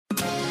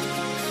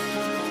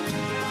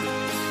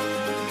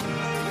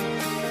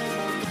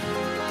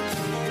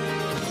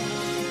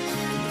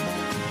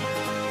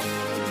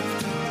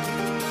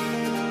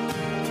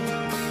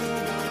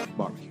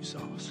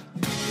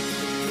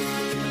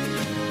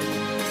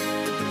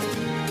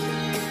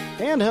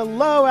And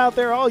hello out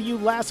there, all you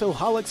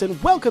Lasso-holics,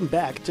 and welcome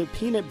back to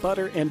Peanut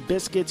Butter and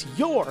Biscuits,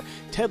 your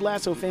Ted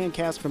Lasso fan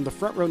cast from the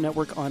Front Row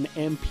Network on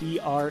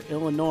NPR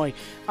Illinois.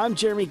 I'm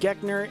Jeremy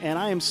Geckner, and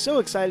I am so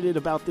excited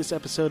about this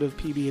episode of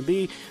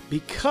PB&B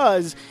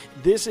because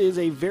this is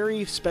a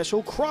very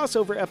special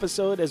crossover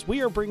episode as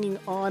we are bringing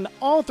on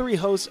all three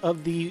hosts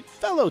of the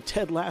fellow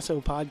Ted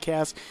Lasso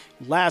podcast,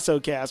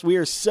 LassoCast. We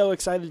are so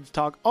excited to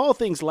talk all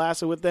things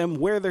Lasso with them,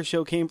 where their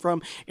show came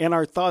from, and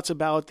our thoughts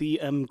about the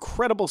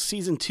incredible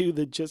season 2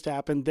 that just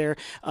happened there.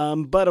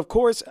 But of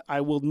course, I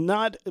will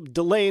not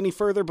delay any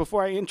further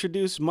before I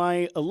introduce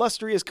my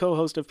illustrious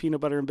co-host of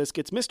Peanut Butter and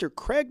Biscuits, Mr.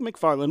 Craig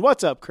McFarland.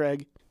 What's up,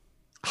 Craig?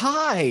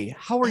 Hi,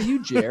 how are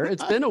you, Jer?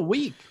 It's been a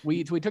week.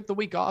 We took the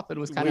week off, and it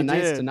was kind of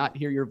nice to not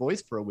hear your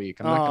voice for a week.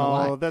 I'm not going to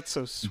lie. Oh, that's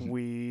so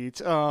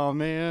sweet. Oh,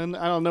 man.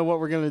 I don't know what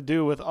we're going to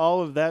do with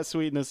all of that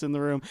sweetness in the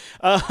room.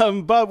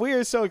 But we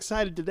are so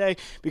excited today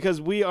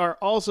because we are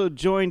also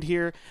joined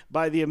here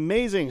by the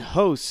amazing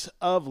hosts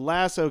of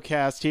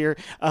LassoCast here.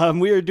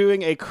 We are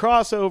doing a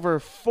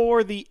crossover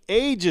for the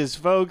ages,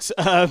 folks,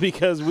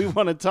 because we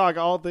want to talk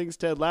all things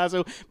Ted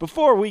Lasso.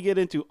 Before we get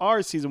into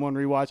our season 1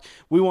 rewatch,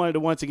 we wanted to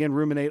once again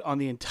ruminate on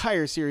the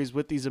entire series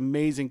with these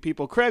amazing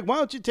people. Craig, why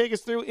don't you take us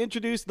through,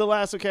 introduce the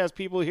LassoCast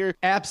people here?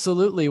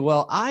 Absolutely.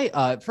 Well,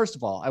 I first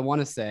of all, I want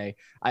to say,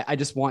 I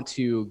just want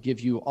to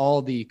give you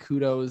all the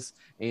kudos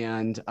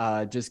and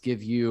just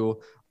give you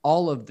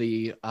all of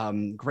the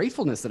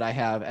gratefulness that I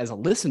have as a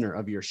listener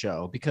of your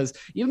show, because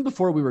even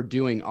before we were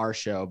doing our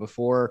show,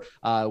 before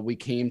we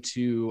came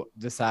to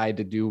decide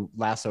to do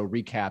Lasso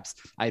recaps,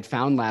 I had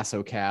found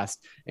LassoCast,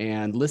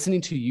 and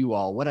listening to you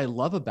all, what I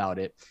love about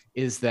it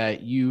is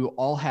that you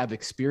all have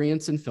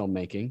experience in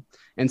filmmaking.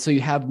 And so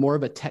you have more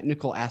of a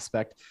technical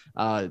aspect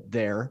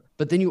there,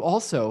 but then you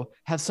also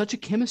have such a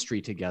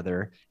chemistry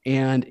together,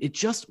 and it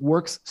just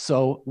works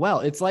so well.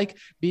 It's like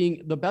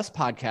being the best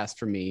podcast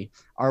for me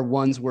are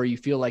ones where you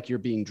feel like you're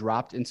being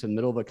dropped into the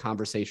middle of a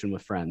conversation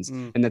with friends.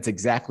 And that's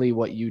exactly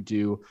what you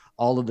do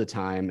all of the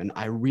time. And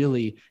I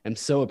really am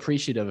so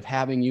appreciative of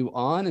having you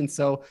on. And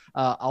so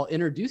I'll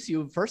introduce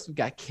you. First, we've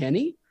got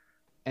Kenny,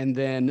 and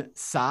then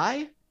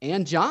Cy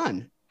and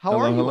John. How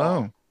are you?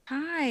 Hello.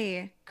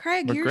 Hi,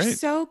 Craig. We're you're great.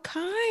 so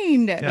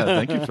kind. Yeah,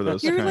 thank you for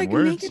those You're kind like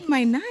words. making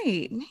my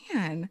night,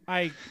 man.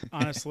 I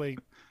honestly,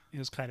 it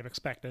was kind of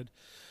expected.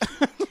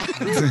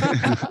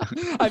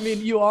 I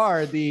mean, you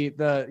are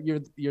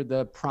you're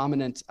the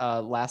prominent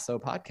Lasso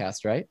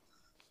podcast, right?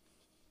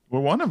 We're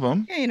one of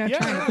them. Yeah, Yeah,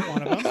 trying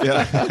one of them.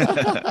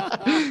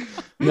 Yeah.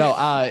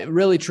 No,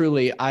 really,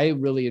 truly, I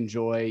really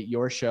enjoy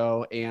your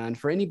show. And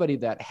for anybody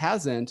that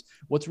hasn't,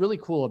 what's really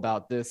cool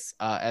about this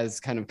as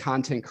kind of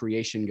content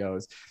creation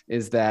goes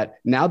is that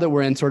now that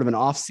we're in sort of an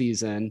off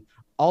season,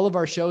 all of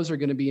our shows are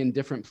going to be in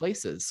different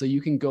places. So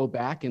you can go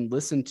back and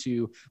listen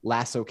to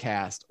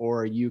LassoCast,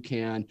 or you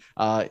can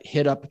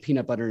hit up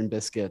Peanut Butter and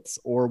Biscuits,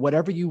 or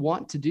whatever you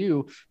want to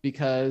do,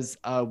 because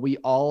we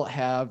all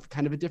have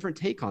kind of a different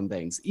take on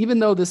things. Even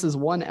though this is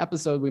one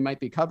episode we might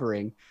be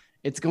covering,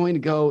 it's going to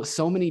go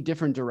so many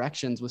different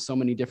directions with so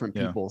many different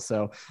people.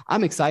 So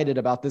I'm excited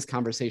about this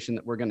conversation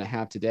that we're going to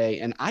have today.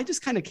 And I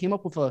just kind of came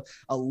up with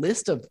a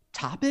list of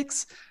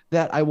topics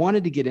that I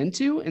wanted to get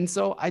into. And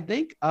so I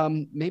think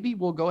maybe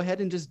we'll go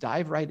ahead and just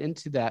dive right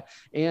into that.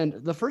 And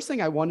the first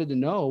thing I wanted to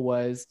know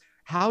was,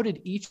 how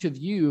did each of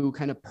you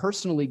kind of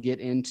personally get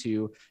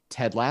into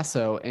Ted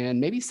Lasso?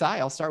 And maybe Cy,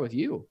 I'll start with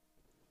you.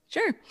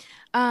 Sure.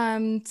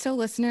 So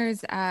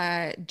listeners,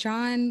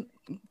 John,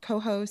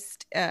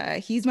 co-host,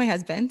 he's my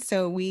husband.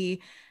 So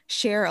we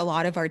share a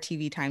lot of our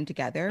TV time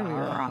together. We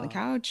were on the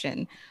couch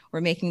and we're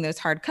making those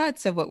hard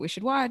cuts of what we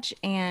should watch.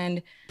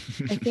 And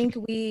I think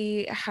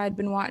we had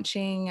been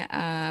watching,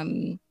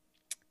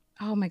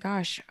 oh my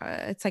gosh,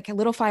 it's like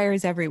Little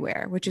Fires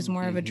Everywhere, which is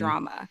more of a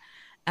drama.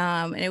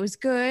 And it was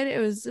good. It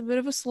was a bit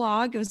of a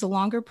slog. It was a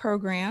longer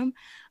program.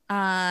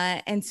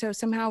 And so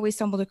somehow we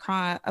stumbled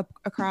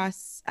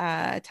across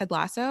Ted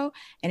Lasso,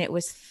 and it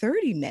was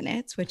 30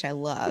 minutes, which I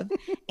love,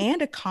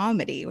 and a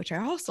comedy, which I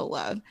also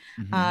love.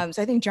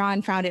 So I think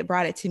John found it,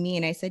 brought it to me,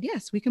 and I said,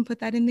 yes, we can put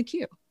that in the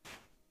queue.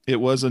 It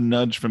was a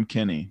nudge from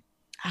Kenny.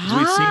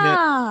 We'd seen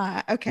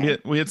it. Okay.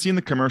 We had seen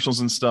the commercials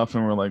and stuff,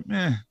 and we're like,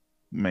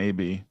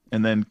 maybe.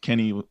 And then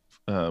Kenny,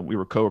 we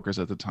were coworkers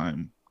at the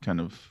time, kind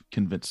of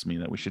convinced me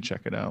that we should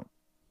check it out.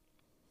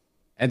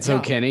 And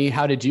so, Kenny,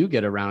 how did you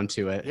get around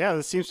to it? Yeah,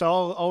 this seems to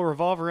all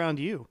revolve around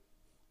you.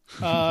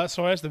 So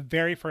I was the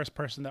very first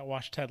person that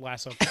watched Ted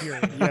Lasso,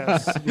 period.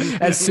 Yes.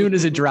 As soon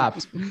as it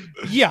dropped.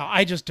 Yeah,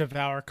 I just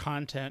devour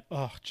content.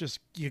 Oh, just,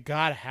 you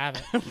gotta have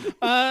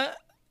it.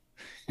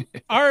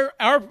 Our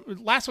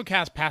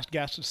LassoCast past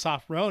guest,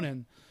 Soph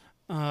Ronan,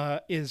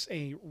 is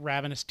a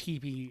ravenous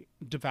TV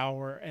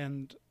devourer,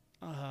 and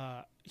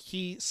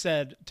he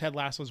said Ted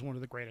Lasso is one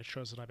of the greatest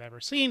shows that I've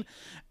ever seen.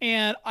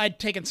 And I'd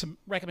taken some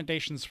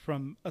recommendations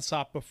from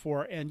Asap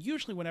before, and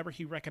usually whenever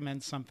he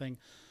recommends something,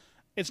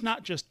 it's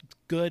not just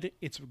good,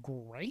 it's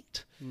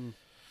great. And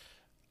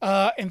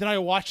then I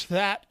watched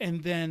that,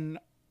 and then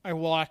I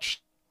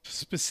watched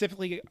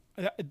specifically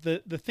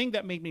the thing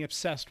that made me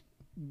obsessed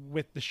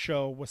with the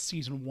show was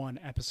season 1,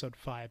 episode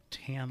 5,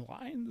 Tan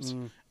Lines.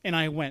 And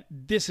I went,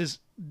 this is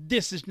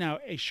now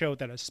a show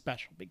that is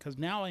special, because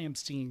now I am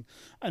seeing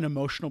an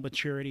emotional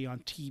maturity on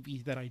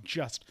TV that I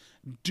just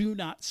do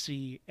not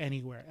see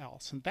anywhere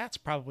else. And that's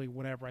probably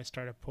whenever I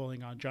started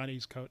pulling on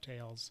Johnny's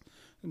coattails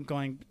and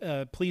going,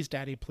 please,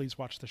 Daddy, please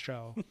watch the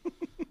show.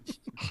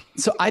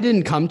 So I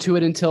didn't come to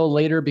it until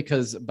later,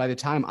 because by the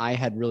time I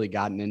had really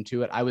gotten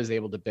into it, I was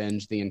able to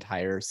binge the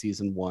entire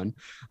season 1.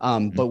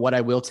 But what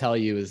I will tell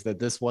you is that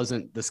this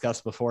wasn't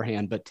discussed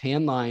beforehand, but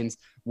Tan Lines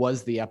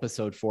was the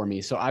episode for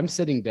me. So I'm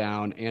sitting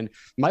down, and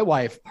my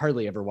wife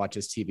hardly ever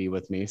watches TV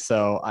with me.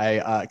 So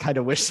I kind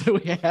of wish that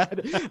we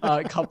had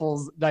a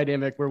couples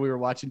dynamic where we were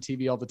watching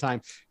TV all the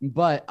time.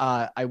 But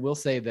I will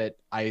say that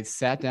I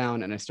sat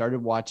down and I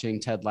started watching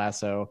Ted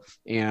Lasso,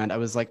 and I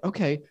was like,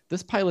 okay,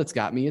 this pilot's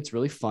got me. It's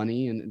really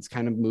funny and it's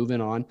kind of moving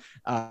on.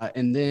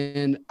 And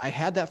then I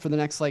had that for the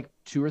next like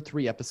 2 or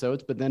 3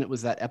 episodes, but then it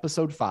was that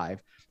episode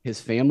 5, his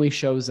family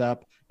shows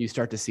up. You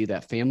start to see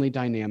that family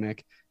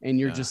dynamic, and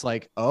you're just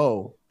like,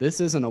 oh, this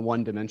isn't a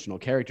one-dimensional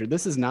character.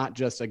 This is not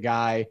just a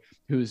guy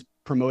who's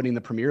promoting the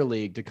Premier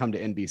League to come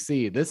to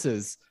NBC. This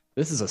is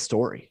a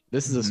story.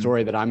 This is a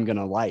story that I'm going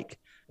to like.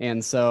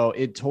 And so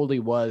it totally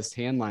was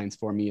Tan Lines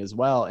for me as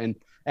well. And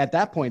at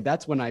that point,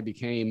 that's when I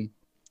became,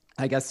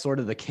 I guess, sort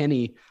of the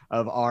Kenny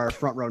of our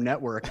Front Row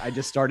Network. I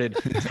just started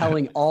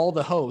telling all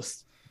the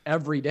hosts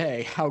every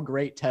day how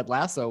great Ted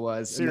Lasso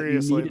was. Seriously,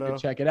 and that you needed though.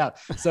 to check it out.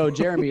 So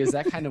Jeremy, is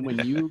that kind of when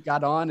you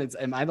got on?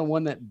 Am I the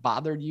one that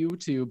bothered you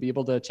to be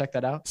able to check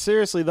that out?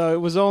 Seriously, though, it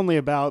was only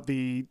about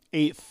the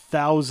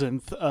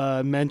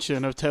 8,000th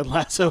mention of Ted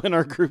Lasso in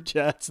our group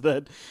chats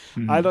that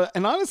I don't,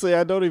 and honestly,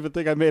 I don't even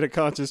think I made a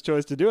conscious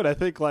choice to do it. I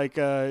think like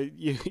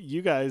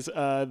you guys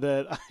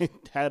that I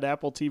had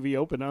Apple TV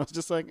open, I was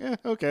just like,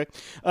 okay.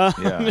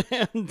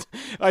 And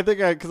I think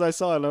because I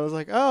saw it, and I was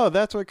like, oh,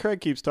 that's what Craig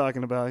keeps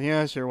talking about.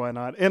 Yeah, sure, why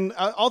not? And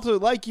also,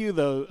 like you,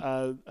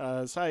 though,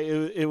 Sai,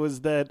 it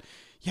was that,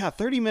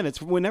 30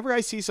 minutes. Whenever I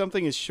see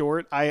something is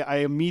short, I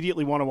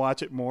immediately want to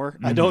watch it more.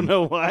 I don't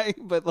know why,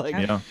 but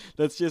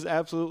that's just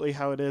absolutely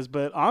how it is.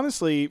 But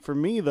honestly, for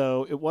me,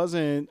 though, it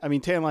wasn't, I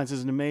mean, Tan Lines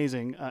is an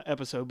amazing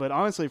episode, but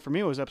honestly, for me,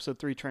 it was episode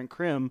 3, Trent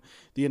Crimm,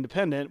 The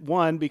Independent.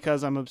 One,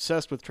 because I'm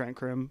obsessed with Trent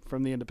Crimm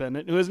from The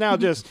Independent, who is now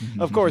just,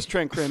 of course,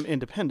 Trent Crimm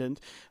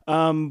Independent.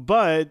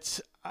 But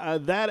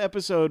that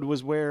episode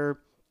was where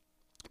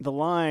the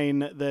line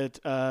that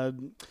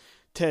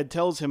Ted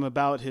tells him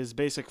about his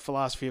basic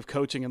philosophy of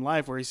coaching in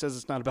life, where he says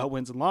it's not about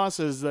wins and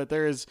losses, that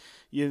there is,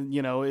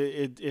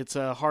 it's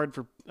hard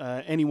for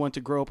anyone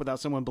to grow up without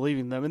someone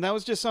believing in them. And that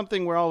was just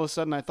something where all of a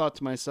sudden I thought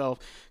to myself,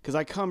 because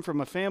I come from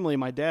a family,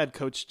 my dad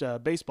coached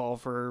baseball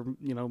for,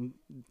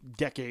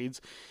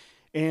 decades.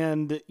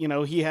 And,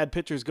 he had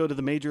pitchers go to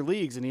the major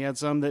leagues, and he had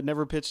some that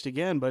never pitched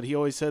again, but he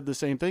always said the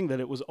same thing, that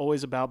it was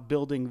always about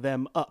building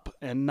them up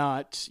and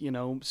not,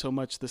 so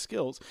much the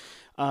skills.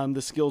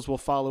 The skills will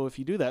follow if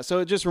you do that. So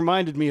it just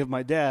reminded me of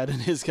my dad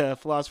and his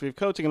philosophy of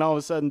coaching, and all of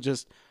a sudden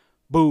just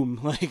boom,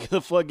 like the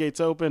floodgates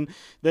open.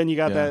 Then you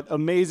got that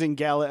amazing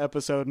gala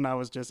episode, and I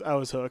was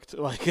hooked.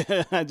 Like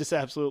I just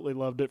absolutely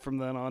loved it from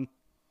then on.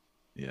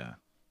 Yeah.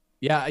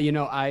 Yeah,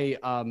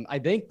 I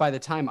think by the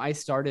time I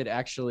started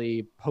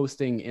actually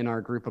posting in our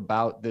group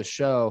about this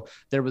show,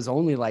 there was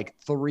only like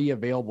 3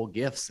 available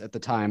GIFs at the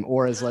time,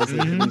 or as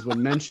Leslie Higgins would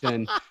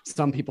mention,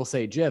 some people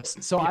say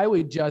GIFs. So I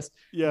would just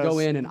go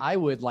in and I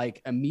would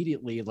like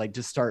immediately like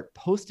just start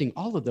posting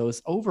all of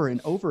those over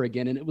and over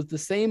again. And it was the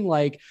same,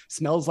 like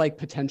smells like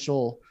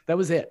potential. That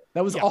was it.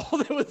 That was all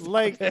that was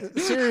like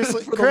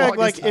seriously, Craig,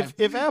 like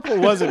if Apple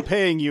wasn't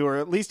paying you, or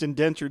at least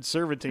indentured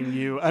servanting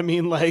you, I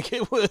mean, like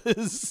it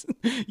was,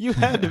 you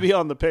had to be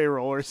on the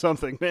payroll or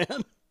something, man.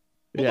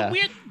 Well,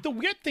 the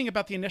weird thing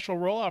about the initial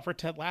rollout for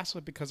Ted Lasso,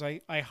 because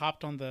I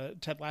hopped on the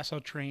Ted Lasso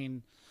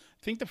train,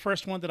 I think the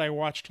first one that I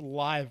watched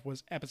live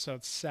was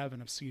episode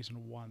 7 of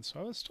season 1. So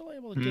I was still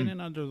able to get in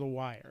under the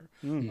wire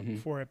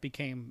before it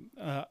became,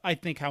 I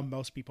think, how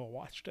most people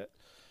watched it.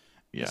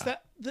 Yeah. Is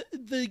that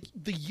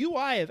the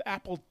UI of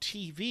Apple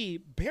TV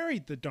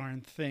buried the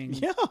darn thing.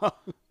 Yeah.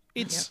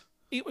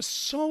 It was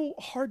so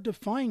hard to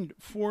find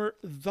for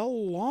the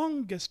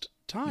longest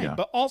time. Yeah.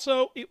 But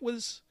also it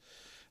was,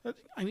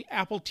 I mean,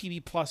 Apple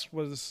TV Plus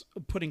was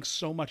putting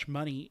so much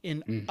money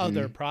in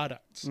other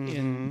products.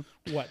 In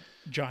what,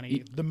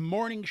 Johnny? The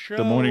Morning Show.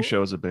 The Morning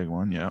Show is a big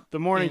one, yeah. The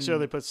Morning Show,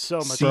 they put so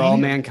much For All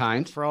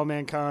Mankind. For All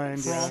Mankind.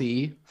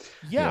 See?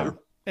 Yeah.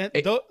 And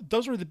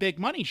those were the big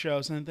money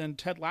shows, and then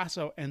Ted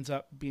Lasso ends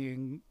up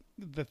being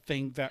the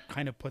thing that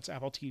kind of puts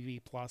Apple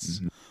TV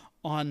Plus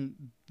on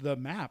the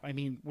map. I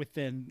mean,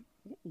 within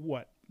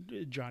what,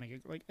 Johnny,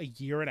 like a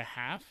year and a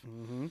half,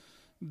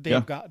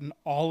 they've gotten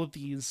all of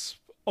these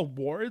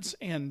awards,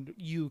 and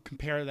you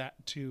compare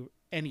that to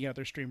any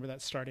other streamer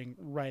that's starting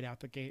right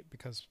out the gate,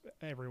 because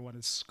everyone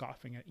is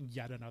scoffing at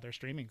yet another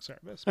streaming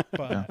service.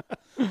 But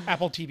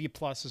Apple TV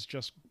Plus is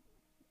just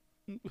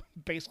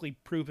basically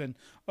proven,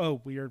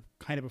 we are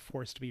kind of a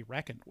force to be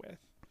reckoned with.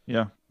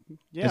 Yeah.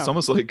 It's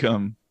almost like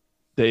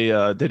they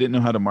didn't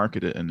know how to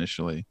market it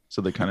initially,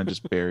 so they kind of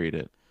just buried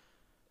it.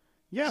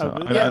 Yeah, So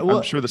but-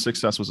 I'm sure the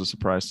success was a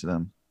surprise to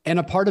them. And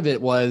a part of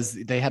it was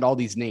they had all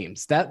these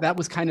names. That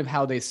was kind of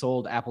how they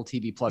sold Apple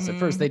TV Plus. At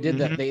first, they did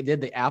that. They did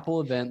the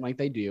Apple event like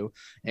they do,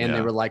 and they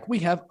were like, "We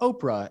have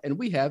Oprah, and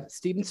we have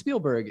Steven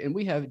Spielberg, and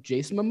we have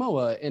Jason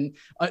Momoa," and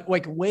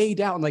like way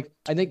down, like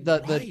I think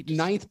the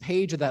 9th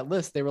page of that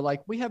list, they were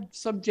like, "We have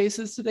some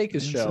Jason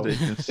Sudeikis show."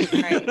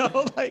 Right. You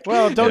know, like,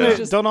 Well,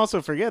 just- don't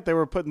also forget they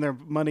were putting their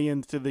money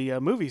into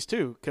the movies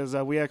too, because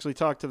we actually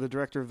talked to the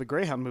director of the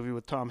Greyhound movie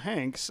with Tom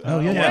Hanks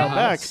a while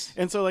back,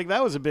 and so like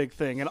that was a big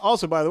thing. And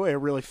also, by the way, a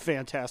really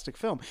fantastic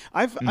film.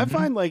 I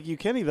find like you,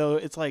 Kenny, though,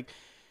 it's like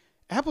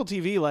Apple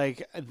TV,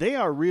 like they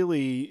are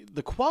really,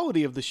 the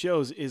quality of the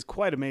shows is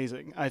quite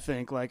amazing. I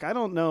think, like, I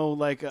don't know,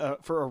 like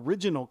for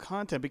original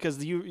content, because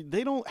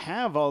they don't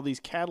have all these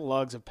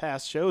catalogs of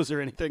past shows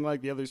or anything like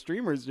the other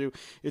streamers do.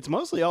 It's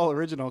mostly all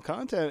original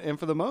content, and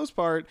for the most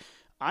part,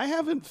 I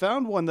haven't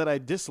found one that I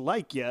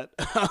dislike yet.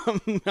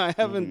 I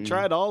haven't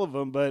tried all of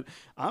them, but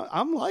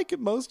I'm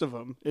liking most of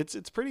them.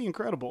 It's pretty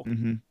incredible.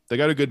 They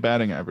got a good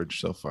batting average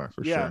so far,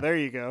 for sure. Yeah, there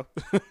you go.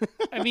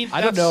 I mean,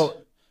 I don't know.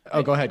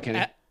 Oh, go ahead,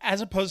 Kenny.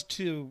 As opposed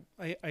to,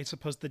 I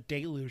suppose, the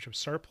deluge of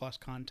surplus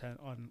content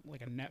on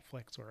like a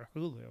Netflix or a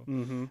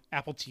Hulu,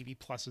 Apple TV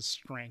Plus's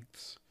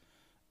strengths,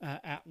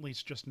 at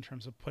least just in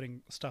terms of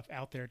putting stuff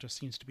out there, just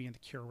seems to be in the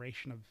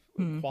curation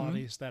of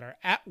qualities that are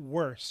at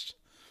worst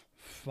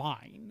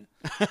fine.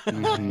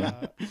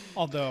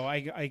 Although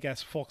I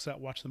guess folks that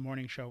watch the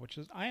morning show, which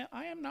is I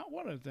am not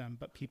one of them,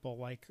 but people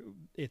like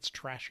its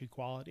trashy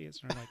qualities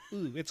and are like,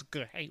 ooh, it's a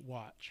good hate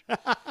watch.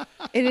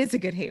 It is a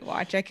good hate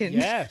watch. I can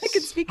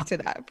speak to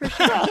that for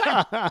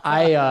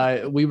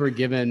sure. We were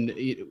given,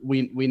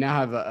 we now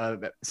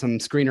have some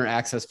screener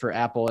access for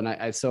Apple,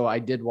 and so I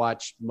did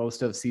watch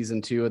most of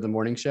season 2 of the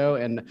morning show,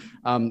 and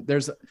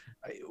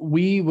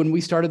when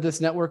we started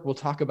this network, we'll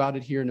talk about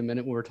it here in a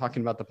minute when we're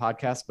talking about the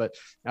podcast, but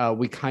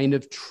we kind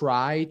of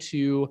try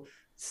to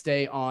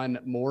stay on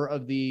more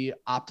of the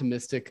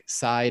optimistic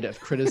side of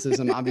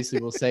criticism.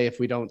 Obviously, we'll say if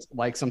we don't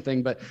like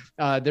something, but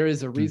there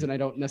is a reason I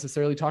don't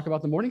necessarily talk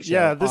about the morning show.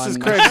 Yeah, this is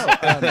Craig's.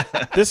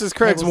 This is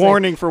Craig's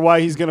warning for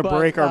why he's going to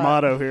break our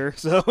motto here.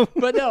 So,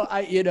 but no,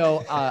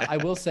 I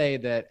will say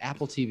that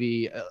Apple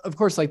TV, of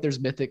course, like there's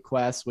Mythic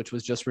Quest, which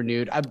was just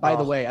renewed. By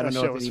the way, I don't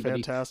know if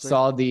anybody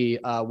saw the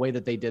way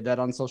that they did that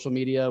on social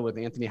media with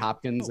Anthony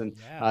Hopkins and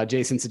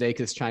Jason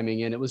Sudeikis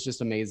chiming in. It was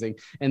just amazing.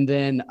 And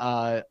then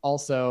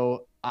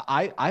also,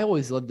 I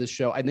always love this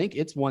show. I think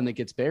it's one that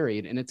gets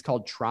buried, and it's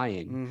called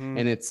Trying,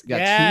 and it's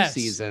got 2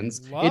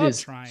 seasons. It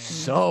is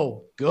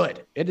so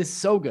good. It is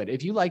so good.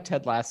 If you like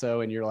Ted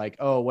Lasso and you're like,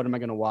 oh, what am I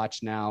going to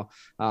watch now?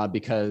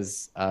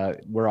 Because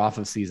we're off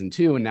of season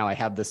 2, and now I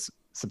have this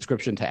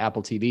subscription to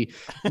Apple TV.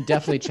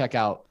 Definitely check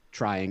out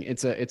Trying.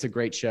 It's a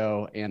great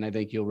show, and I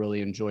think you'll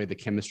really enjoy the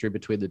chemistry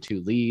between the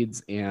 2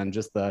 leads and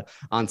just the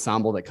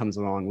ensemble that comes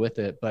along with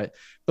it. But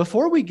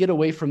before we get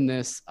away from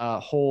this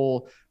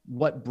whole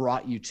what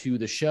brought you to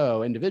the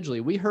show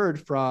individually, we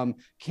heard from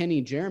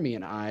Kenny, Jeremy,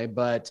 and I,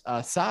 but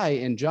Cy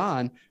and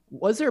John,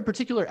 was there a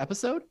particular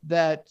episode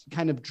that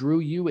kind of drew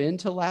you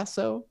into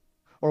Lasso?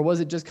 Or was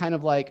it just kind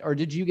of like, or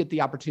did you get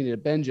the opportunity to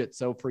binge it?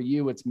 So for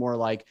you, it's more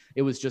like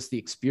it was just the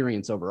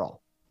experience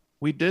overall.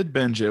 We did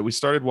binge it. We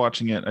started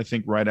watching it, I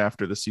think, right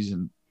after the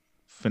season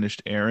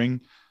finished airing.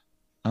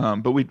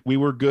 But we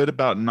were good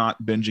about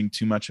not binging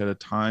too much at a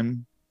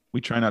time.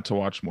 We try not to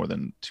watch more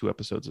than 2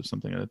 episodes of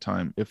something at a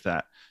time, if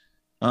that.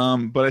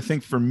 But I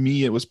think for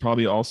me, it was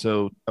probably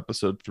also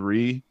episode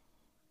 3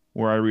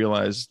 where I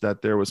realized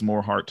that there was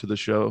more heart to the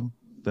show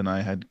than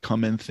I had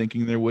come in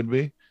thinking there would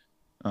be.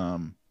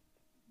 Trent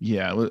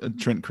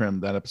Krim,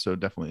 that episode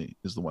definitely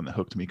is the one that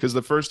hooked me, because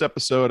the first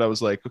episode I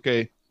was like,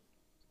 okay,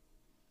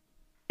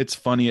 it's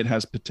funny, it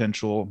has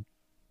potential.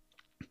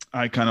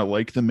 I kind of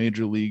like the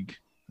major league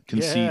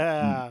conceit.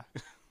 Yeah.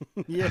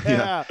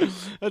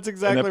 That's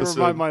exactly where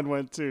my mind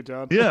went too,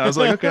 John. Yeah, I was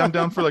like, okay, I'm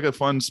down for like a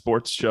fun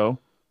sports show.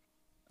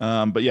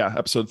 But yeah,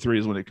 episode 3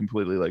 is when it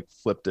completely like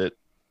flipped it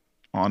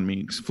on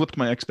me, flipped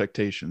my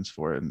expectations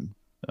for it, and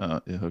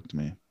it hooked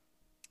me.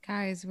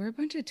 Guys, we're a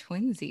bunch of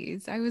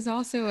twinsies. I was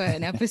also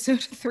an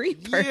episode 3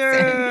 person.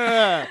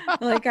 Yeah.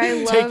 Like, I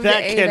love Take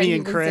that, Kenny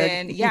and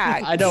Craig. Yeah.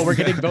 I know we're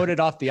getting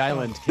voted off the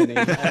island, Kenny.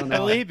 I don't know.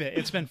 Believe it.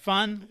 It's been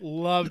fun.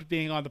 Loved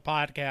being on the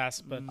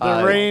podcast. But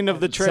the reign of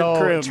the Trent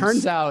Crims.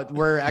 Turns out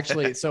we're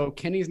actually, so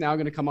Kenny's now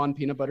going to come on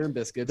Peanut Butter and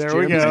Biscuits. There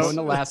Jeremy's we go. going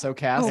to Lasso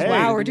Cast. Oh,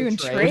 wow, we're doing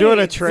We're doing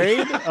a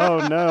trade?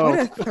 Oh, no. What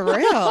a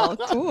thrill.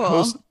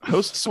 Cool.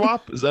 Host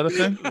swap? Is that a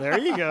thing? There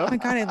you go. Oh my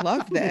God, I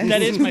love this.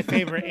 that is my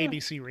favorite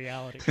ABC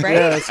reality.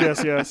 Right? Yes.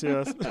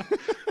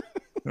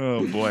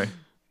 Oh boy.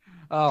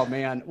 Oh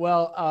man.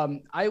 Well,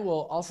 I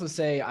will also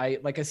say,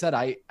 like I said,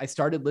 I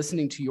started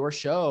listening to your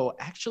show.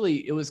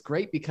 Actually, it was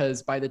great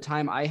because by the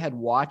time I had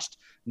watched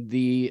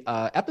the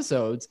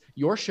episodes,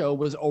 your show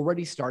was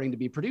already starting to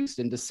be produced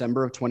in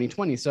December of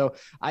 2020. So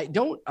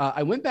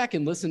I went back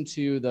and listened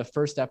to the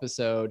first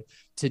episode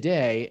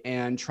today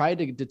and tried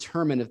to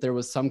determine if there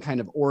was some kind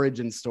of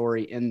origin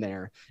story in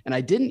there. And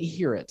I didn't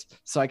hear it.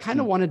 So I kind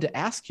of wanted to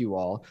ask you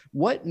all,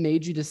 what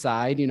made you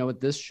decide, with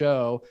this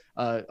show,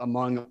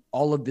 among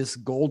all of this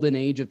golden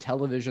age of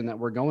television that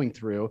we're going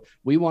through,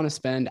 we want to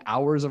spend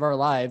hours of our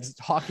lives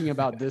talking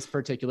about this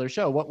particular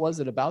show? What was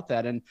it about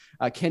that? And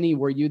Kenny,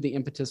 were you the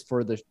impetus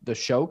for the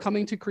show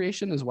coming to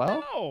creation as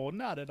well? No,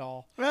 not at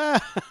all. No,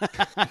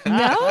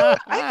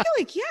 I feel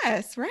like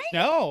yes, right?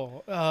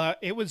 No,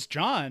 it was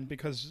John,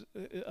 because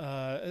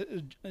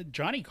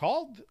Johnny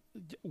called.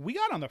 We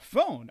got on the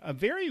phone, a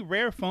very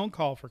rare phone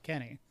call for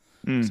Kenny.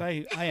 Because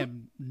I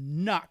am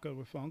not good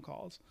with phone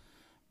calls.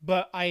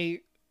 But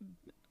I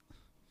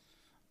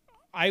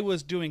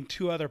was doing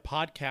 2 other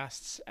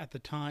podcasts at the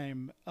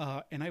time,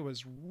 and I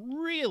was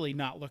really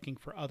not looking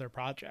for other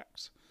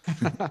projects.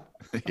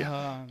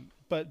 Yeah.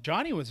 But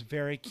Johnny was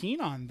very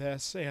keen on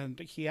this, and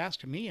he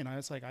asked me, and I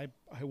was like, I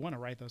want to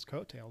write those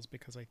coattails,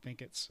 because I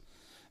think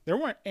there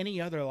weren't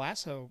any other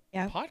Lasso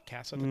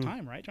podcasts at the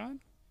time, right, John?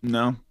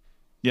 No.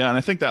 Yeah, and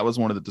I think that was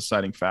one of the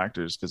deciding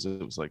factors, because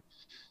it was like,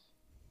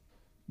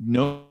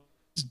 no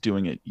one's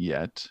doing it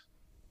yet.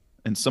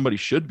 And somebody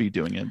should be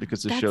doing it,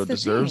 because the show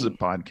deserves a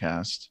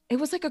podcast. It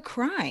was like a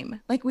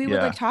crime. Like we would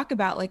like talk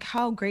about like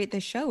how great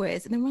this show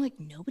is, and then we're like,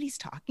 nobody's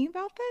talking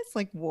about this.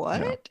 Like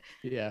what?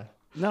 Yeah.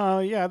 No,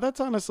 yeah, that's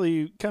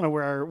honestly kind of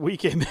where we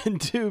came in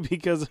too,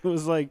 because it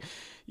was like,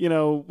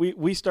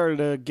 we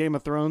started a Game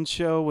of Thrones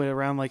show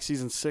around like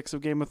season 6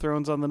 of Game of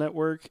Thrones on the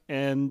network,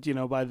 and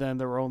by then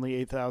there were only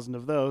 8,000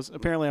 of those.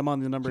 Apparently, I'm on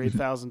the number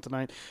 8,000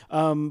 tonight.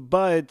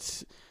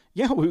 But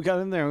yeah, we got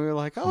in there and we were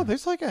like, oh,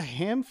 there's like a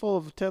handful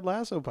of Ted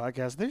Lasso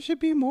podcasts. There should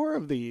be more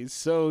of these.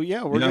 So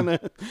yeah, we're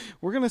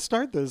gonna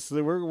start this.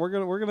 We're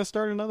gonna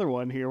start another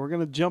one here. We're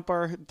gonna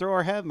throw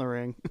our hat in the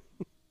ring.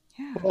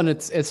 Well, and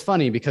it's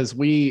funny because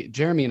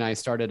Jeremy and I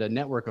started a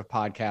network of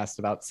podcasts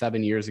about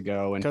 7 years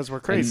ago, and because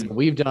we're crazy. And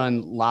we've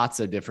done lots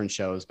of different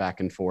shows back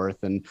and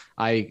forth, and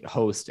I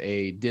host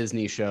a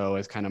Disney show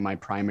as kind of my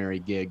primary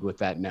gig with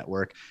that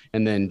network,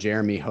 and then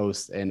Jeremy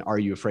hosts an Are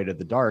You Afraid of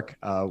the Dark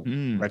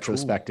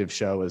retrospective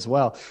show as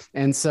well.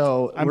 And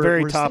so I'm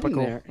very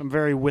topical. I'm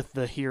very with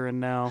the here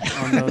and now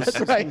on those.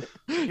 Right.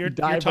 You're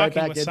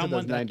talking with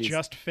someone that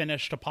just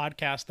finished a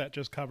podcast that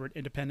just covered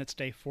Independence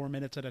Day 4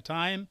 minutes at a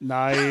time.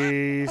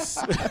 Nice.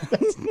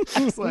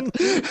 Excellent.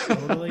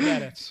 Totally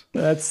get it.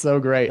 That's so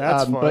great.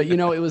 That's fun. But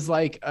it was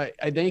like,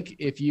 I think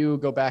if you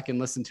go back and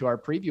listen to our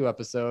preview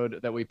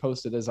episode that we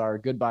posted as our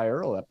Goodbye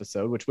Earl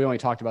episode, which we only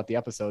talked about the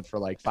episode for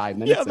like 5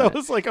 minutes. Yeah, that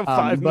was like a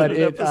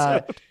 5-minute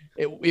episode.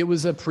 It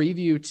was a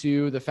preview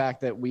to the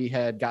fact that we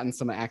had gotten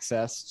some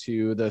access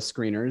to the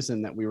screeners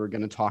and that we were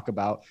going to talk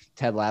about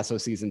Ted Lasso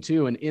season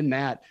 2. And in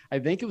that, I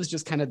think it was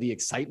just kind of the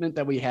excitement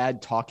that we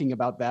had talking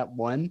about that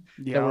one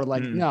that we're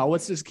like, no,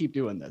 let's just keep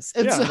doing this.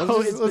 And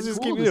let's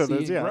just keep doing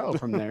this. Grow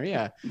from there.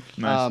 Yeah.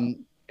 Nice.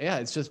 Yeah,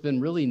 it's just been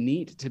really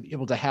neat to be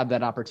able to have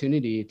that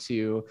opportunity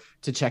to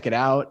check it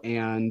out.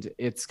 And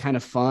it's kind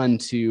of fun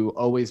to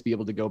always be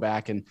able to go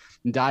back and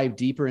dive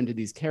deeper into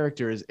these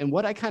characters. And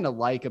what I kind of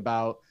like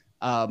about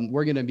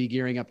we're going to be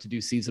gearing up to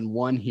do season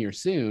 1 here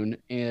soon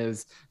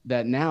is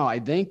that now I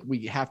think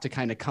we have to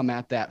kind of come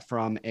at that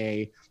from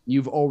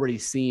you've already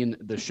seen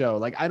the show.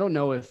 Like, I don't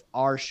know if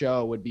our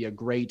show would be a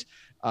great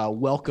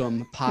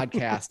welcome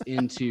podcast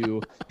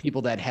into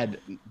people that had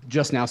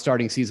just now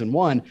starting season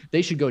 1.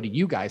 They should go to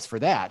you guys for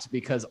that,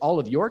 because all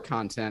of your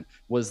content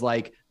was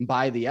like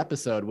by the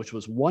episode, which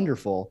was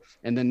wonderful.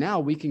 And then now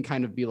we can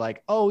kind of be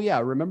like, oh yeah,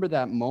 remember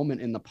that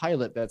moment in the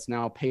pilot that's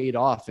now paid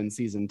off in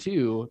season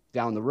 2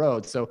 down the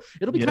road. So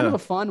it'll be kind of a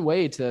fun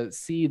way to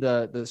see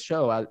the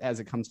show as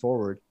it comes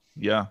forward.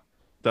 Yeah,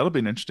 that'll be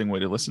an interesting way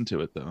to listen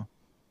to it though.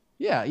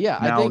 Yeah. Now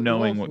I think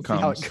knowing what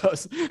comes. how it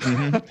goes.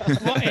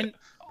 Well, and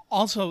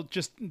also,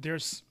 just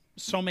there's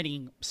so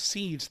many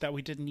seeds that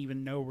we didn't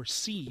even know were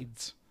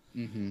seeds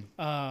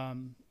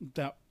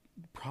that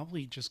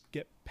probably just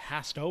get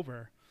passed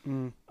over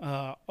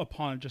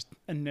upon just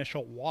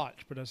initial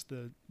watch, but as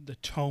the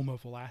tome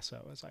of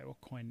Lasso, as I will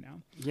coin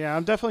now. Yeah,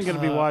 I'm definitely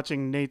going to be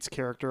watching Nate's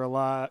character a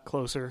lot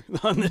closer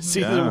on this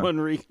season 1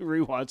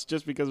 rewatch,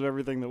 just because of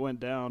everything that went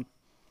down.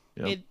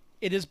 Yep.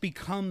 It has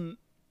become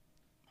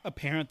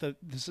apparent that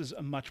this is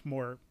a much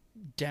more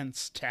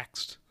dense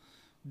text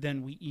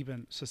than we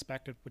even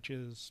suspected, which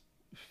is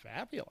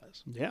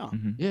fabulous. Yeah.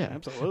 Yeah,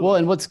 absolutely. Well,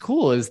 and what's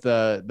cool is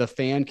the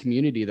fan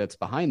community that's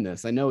behind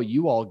this. I know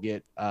you all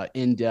get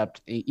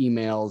in-depth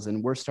emails,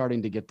 and we're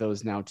starting to get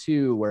those now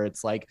too, where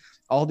it's like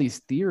all these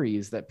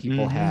theories that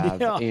people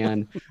have.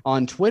 And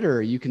on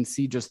Twitter, you can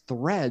see just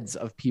threads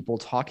of people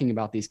talking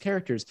about these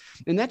characters.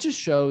 And that just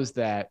shows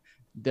that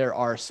there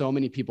are so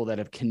many people that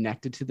have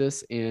connected to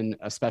this in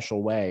a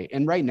special way.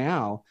 And right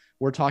now,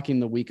 we're talking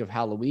the week of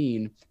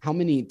Halloween. How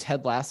many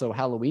Ted Lasso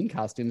Halloween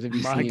costumes have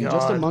you My seen God.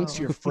 just amongst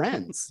your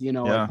friends, you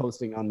know, Yeah. like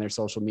posting on their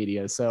social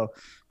media? So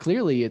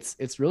clearly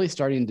it's really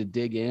starting to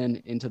dig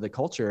into the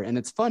culture. And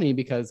it's funny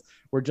because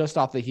we're just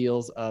off the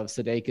heels of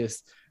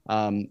Sudeikis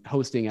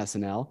hosting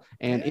SNL.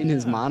 And in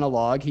his Yeah.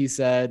 monologue, he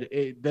said,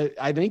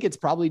 I think it's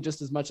probably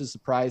just as much a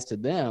surprise to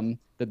them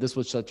that this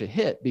was such a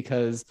hit,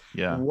 because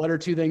Yeah. what are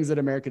two things that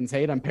Americans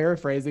hate? I'm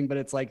paraphrasing, but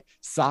it's like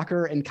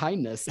soccer and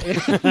kindness.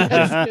 That's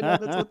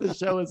what the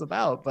show is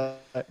about.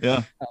 But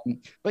Yeah.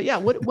 yeah,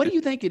 what do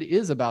you think it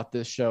is about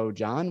this show,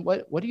 John?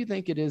 What do you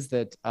think it is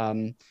that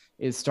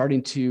is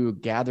starting to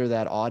gather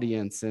that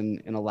audience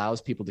and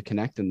allows people to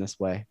connect in this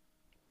way?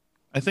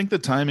 I think the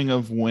timing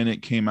of when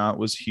it came out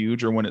was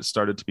huge, or when it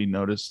started to be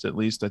noticed, at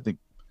least. I think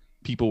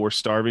people were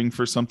starving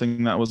for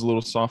something that was a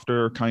little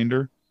softer or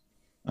kinder.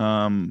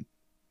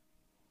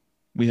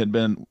 We've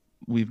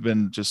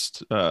been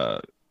just,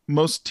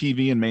 most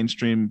TV and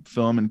mainstream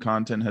film and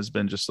content has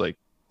been just like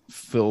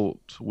filled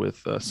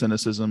with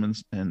cynicism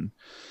and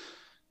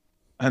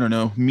I don't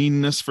know,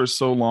 meanness for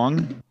so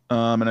long.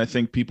 And I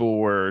think people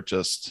were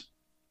just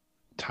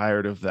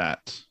tired of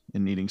that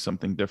and needing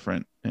something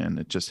different, and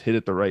it just hit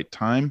at the right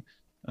time.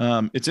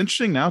 It's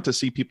interesting now to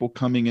see people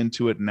coming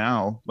into it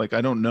now. Like, I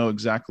don't know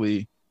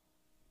exactly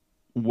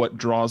what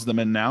draws them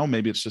in now.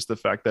 Maybe it's just the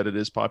fact that it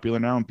is popular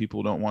now and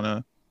people don't want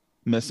to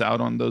miss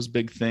out on those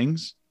big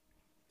things.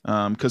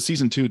 Because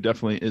season 2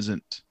 definitely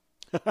isn't,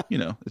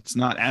 it's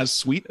not as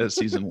sweet as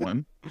season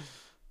 1.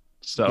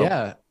 So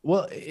yeah,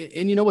 well,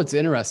 and you know what's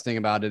interesting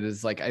about it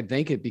is, like, I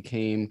think it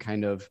became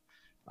kind of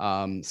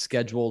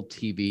scheduled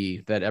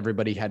TV that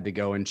everybody had to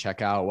go and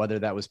check out, whether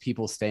that was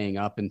people staying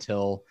up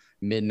until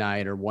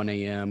midnight or 1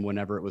 a.m.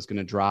 whenever it was going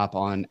to drop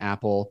on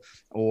Apple,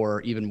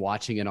 or even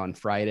watching it on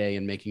Friday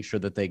and making sure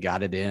that they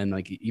got it in,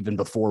 like, even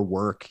before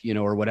work,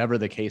 or whatever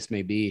the case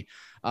may be.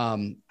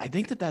 I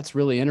think that's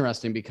really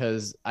interesting,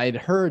 because I'd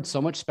heard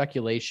so much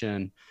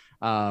speculation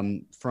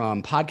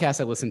from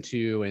podcasts I listened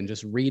to and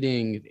just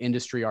reading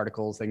industry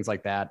articles, things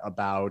like that,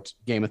 about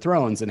Game of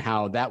Thrones and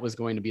how that was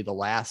going to be the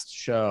last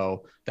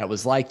show that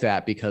was like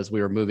that, because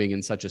we were moving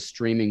in such a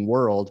streaming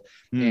world.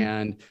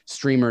 And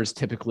streamers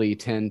typically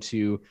tend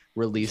to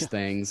release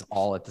things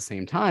all at the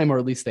same time, or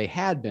at least they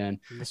had been.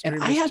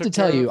 And I have to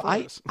tell you,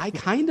 I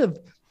kind of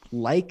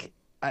like,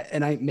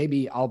 and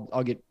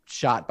I'll get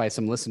shot by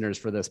some listeners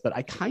for this, but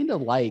I kind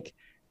of like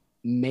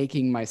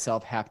making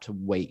myself have to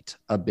wait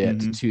a bit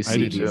to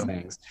see these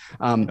things.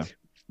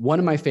 One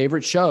of my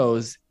favorite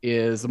shows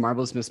is The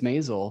Marvelous Miss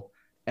Maisel.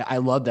 I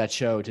love that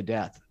show to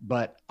death,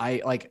 but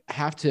I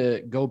have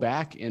to go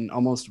back and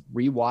almost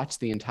rewatch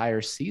the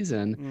entire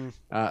season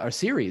or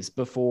series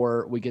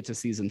before we get to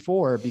season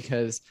 4,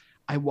 because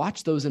I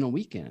watch those in a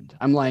weekend.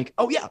 I'm like,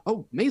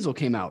 Maisel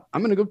came out,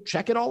 I'm going to go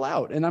check it all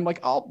out. And I'm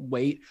like, I'll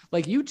wait.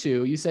 Like you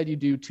two, you said you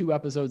do 2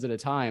 episodes at a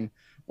time.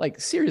 Like,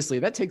 seriously,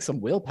 that takes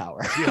some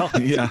willpower.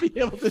 Yeah. To be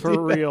able to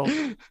For real.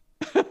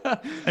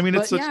 I mean,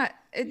 it's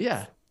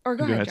Or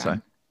go ahead,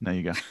 John. No,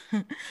 you go.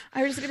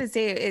 I was just going to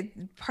say,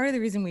 part of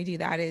the reason we do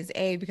that is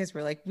because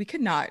we're like, we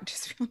could not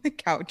just be on the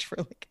couch for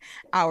like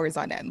hours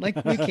on end.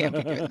 Like, we can't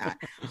be doing that.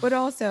 But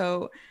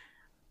also,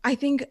 I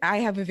think I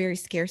have a very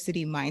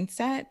scarcity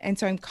mindset. And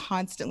so I'm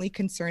constantly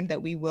concerned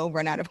that we will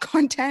run out of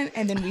content.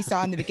 And then we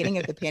saw in the beginning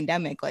of the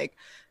pandemic, like,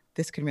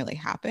 this can really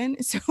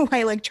happen. So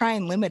I like try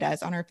and limit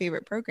us on our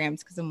favorite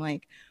programs, because I'm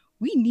like,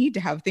 we need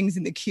to have things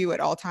in the queue at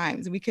all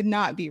times. We could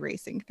not be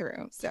racing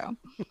through. So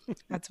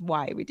that's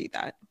why we do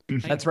that.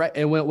 That's right.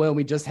 And when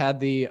we just had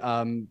the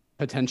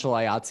potential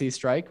IATSE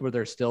strike, where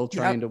they're still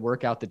trying to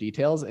work out the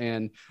details,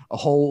 and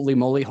holy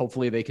moly,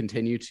 hopefully they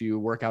continue to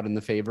work out in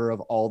the favor of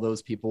all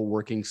those people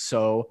working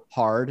so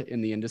hard in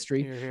the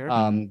industry.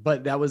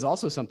 But that was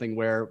also something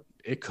where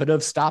it could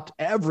have stopped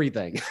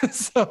everything.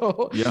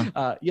 So,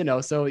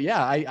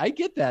 I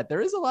get that. There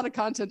is a lot of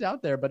content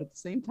out there, but at the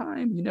same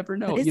time, you never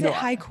know. But is it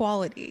high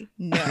quality?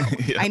 No,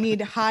 I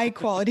need high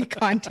quality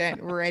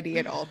content ready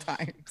at all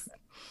times.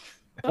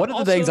 One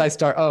of the things I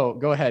start. Oh,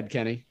 go ahead,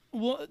 Kenny.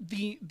 Well,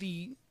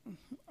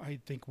 I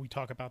think we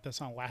talk about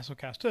this on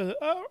LassoCast a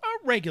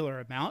regular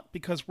amount,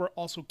 because we're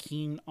also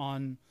keen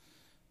on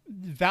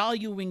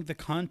valuing the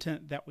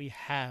content that we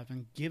have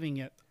and giving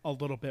it a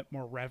little bit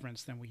more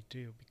reverence than we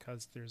do,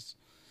 because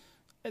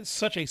it's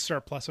such a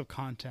surplus of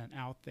content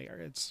out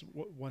there. It's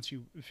once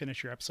you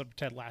finish your episode of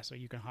Ted Lasso,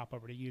 you can hop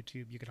over to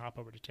YouTube, you can hop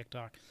over to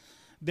TikTok.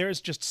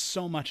 There's just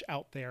so much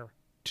out there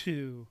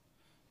to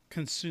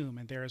consume,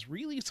 and there is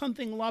really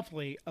something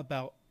lovely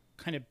about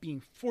kind of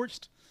being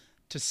forced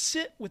to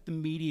sit with the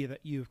media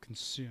that you've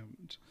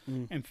consumed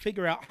and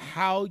figure out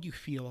how you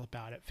feel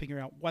about it, figure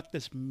out what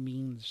this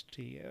means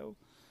to you.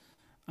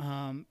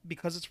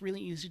 Because it's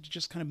really easy to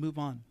just kind of move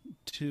on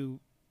to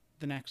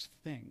the next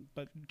thing,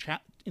 but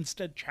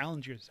instead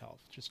challenge yourself,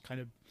 just kind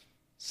of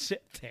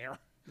sit there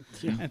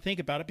and think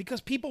about it,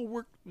 because people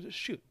work,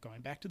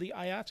 going back to the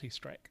IATSE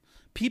strike,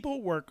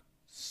 people work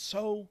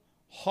so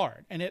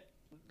hard, and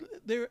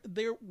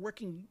they're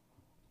working,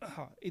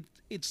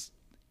 it's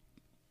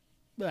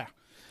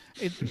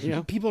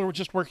People are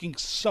just working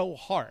so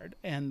hard,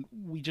 and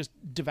we just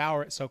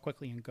devour it so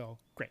quickly and go,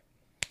 great.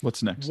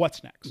 What's next?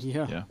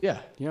 Yeah.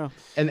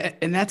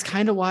 And that's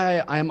kind of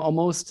why I'm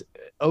almost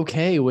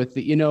okay with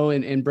the,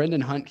 and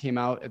Brendan Hunt came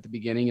out at the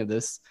beginning of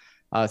this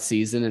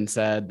season and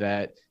said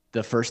that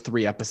the first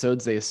 3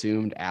 episodes they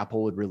assumed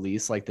Apple would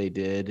release like they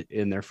did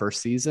in their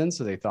first season.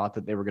 So they thought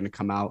that they were going to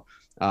come out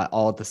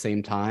all at the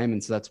same time.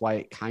 And so that's why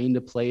it kind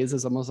of plays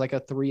as almost like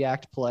a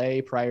 3-act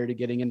play prior to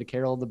getting into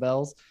Carol of the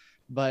Bells.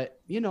 But,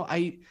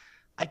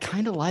 I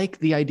kind of like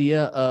the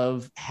idea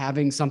of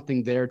having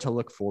something there to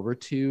look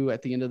forward to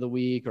at the end of the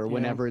week or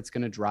whenever it's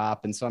going to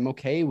drop. And so I'm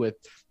okay with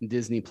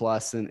Disney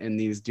Plus and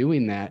these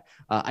doing that.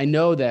 I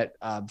know that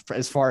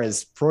as far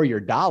as for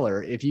your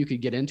dollar, if you could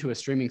get into a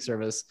streaming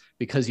service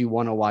because you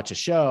want to watch a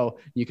show,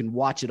 you can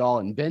watch it all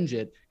and binge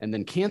it and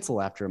then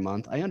cancel after a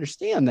month. I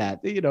understand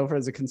that, for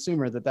as a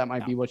consumer, that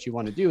might be what you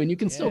want to do. And you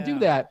can still do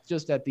that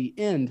just at the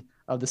end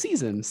of the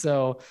season.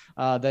 So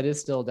that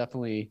is still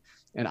definitely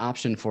an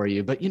option for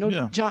you. But,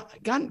 John,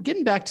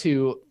 getting back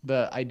to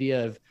the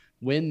idea of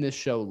when this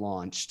show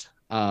launched,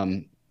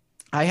 I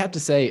have to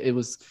say it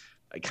was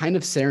kind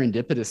of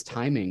serendipitous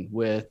timing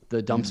with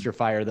the dumpster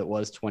fire that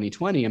was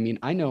 2020. I mean,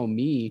 I know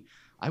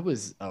I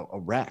was a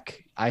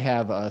wreck. I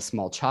have a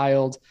small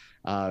child.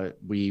 I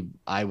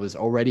was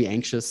already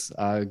anxious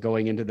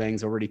going into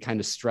things, already kind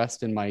of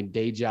stressed in my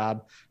day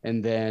job,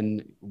 and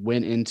then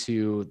went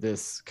into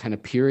this kind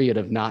of period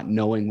of not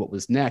knowing what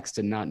was next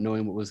and not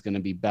knowing what was going to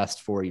be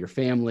best for your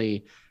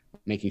family,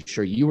 making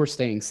sure you were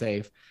staying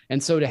safe.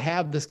 And so to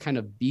have this kind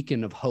of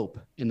beacon of hope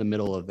in the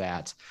middle of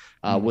that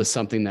was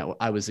something that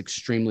I was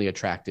extremely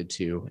attracted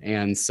to.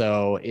 And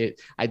so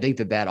I think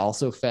that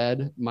also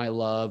fed my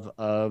love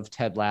of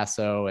Ted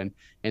Lasso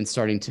and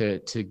starting to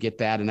get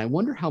that. And I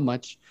wonder how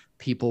much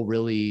people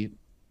really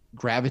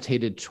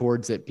gravitated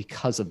towards it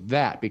because of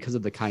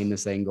the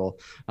kindness angle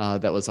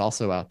that was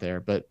also out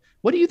there. But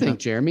what do you think,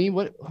 Jeremy?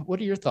 What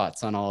are your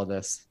thoughts on all of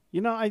this?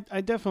 I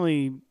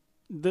definitely,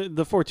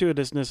 the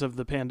fortuitousness of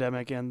the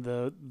pandemic and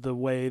the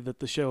way that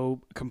the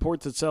show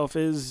comports itself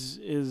is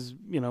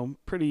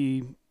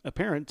pretty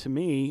apparent to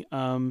me.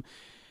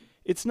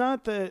 It's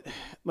not that,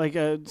 like,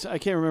 I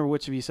can't remember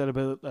which of you said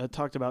about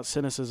talked about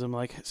cynicism.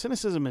 Like,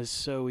 cynicism is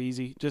so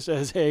easy, just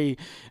as a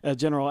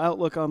general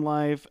outlook on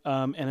life,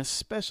 and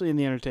especially in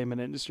the entertainment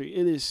industry.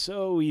 It is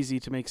so easy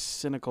to make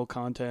cynical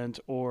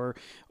content or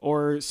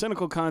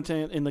cynical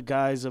content in the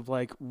guise of,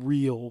 like,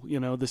 real.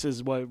 This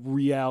is what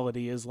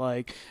reality is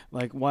like.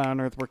 Like, why on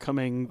earth we're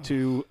coming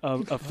to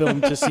a film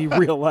to see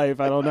real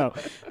life? I don't know.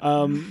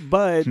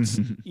 But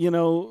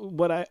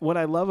what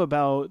I love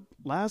about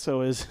Lasso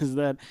is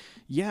that,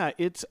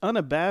 it's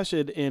unabashed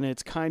in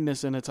its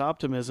kindness and its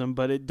optimism,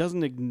 but it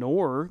doesn't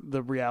ignore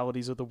the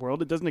realities of the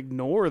world. It doesn't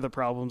ignore the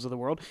problems of the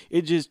world.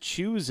 It just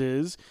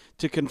chooses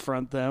to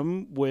confront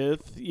them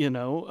with,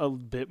 a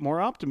bit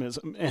more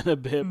optimism and a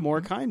bit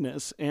more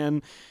kindness.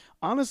 And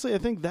honestly, I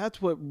think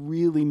that's what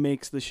really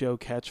makes the show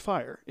catch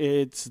fire.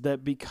 It's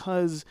that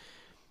because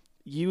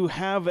you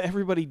have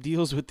everybody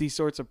deals with these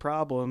sorts of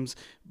problems,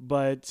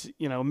 but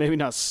maybe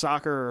not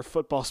soccer or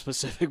football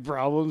specific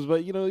problems,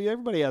 but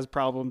everybody has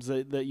problems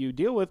that you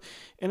deal with,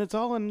 and it's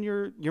all in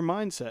your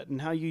mindset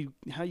and how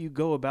you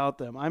go about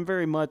them. I'm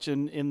very much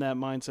in that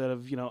mindset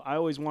of I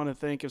always want to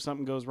think if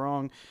something goes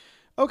wrong,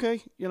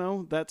 okay,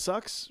 that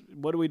sucks.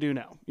 What do we do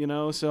now?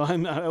 So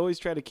I always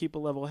try to keep a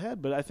level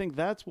head, but I think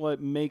that's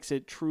what makes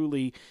it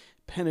truly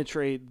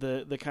penetrate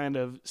the kind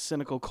of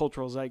cynical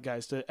cultural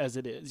zeitgeist as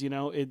it is.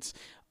 It's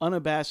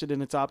unabashed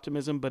in its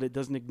optimism, but it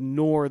doesn't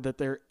ignore that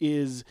there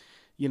is,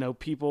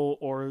 people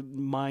or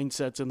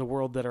mindsets in the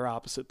world that are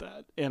opposite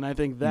that. And I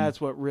think that's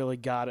what really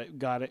got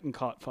it and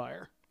caught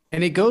fire.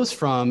 And it goes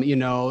from,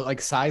 like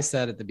Sai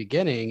said at the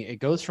beginning, it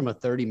goes from a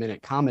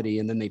 30-minute comedy,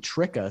 and then they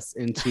trick us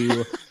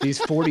into these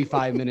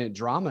 45-minute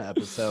drama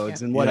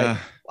episodes. And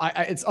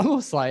it's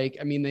almost like,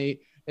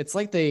 it's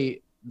like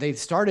they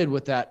started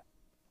with that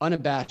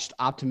unabashed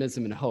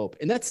optimism and hope.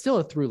 And that's still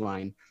a through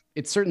line.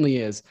 It certainly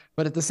is.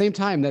 But at the same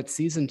time, that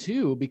season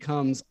 2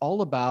 becomes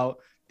all about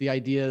the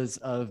ideas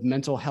of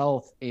mental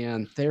health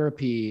and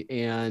therapy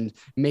and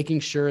making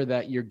sure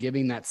that you're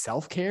giving that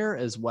self-care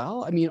as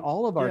well.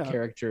 All of our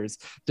characters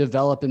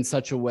develop in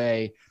such a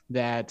way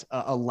that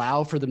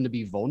allow for them to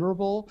be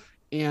vulnerable.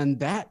 And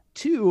that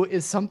too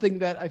is something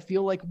that I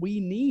feel like we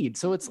need.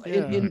 So it's,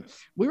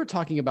 we were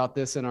talking about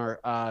this in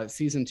our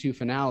season 2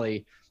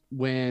 finale,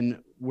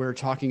 when we're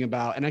talking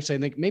about, and actually I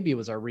think maybe it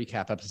was our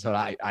recap episode.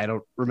 I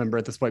don't remember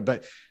at this point,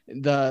 but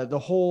the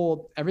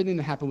whole, everything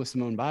that happened with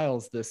Simone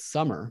Biles this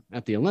summer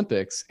at the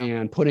Olympics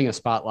and putting a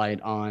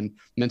spotlight on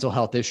mental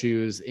health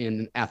issues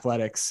in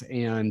athletics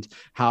and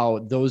how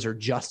those are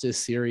just as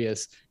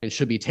serious and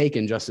should be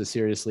taken just as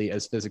seriously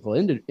as physical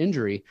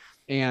injury.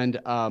 And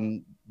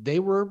they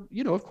were,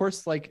 of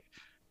course, like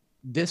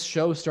this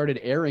show started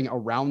airing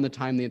around the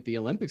time that the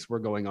Olympics were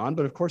going on.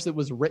 But of course, it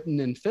was written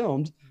and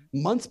filmed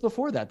months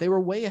before that. They were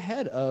way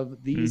ahead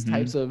of these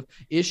types of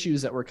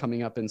issues that were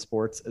coming up in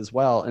sports as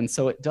well. And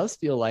so it does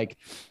feel like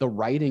the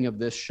writing of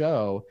this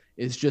show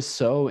is just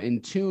so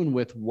in tune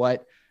with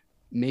what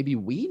maybe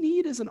we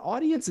need as an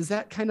audience. Is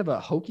that kind of a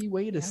hokey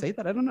way to say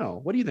that? I don't know.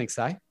 What do you think,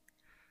 Sai?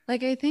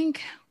 Like, I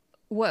think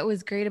what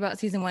was great about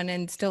season 1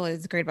 and still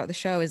is great about the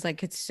show is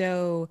like, it's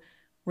so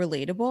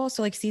relatable.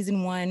 So like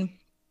season 1,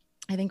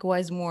 I think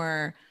was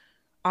more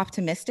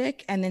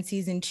optimistic. And then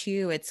season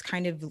 2, it's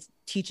kind of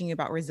teaching you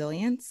about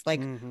resilience.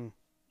 Like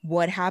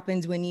what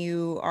happens when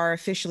you are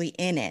officially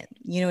in it?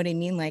 You know what I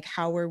mean? Like,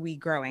 how are we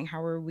growing?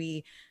 How are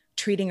we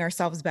treating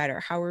ourselves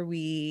better? How are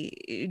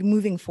we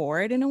moving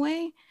forward in a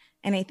way?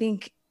 And I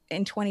think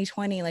in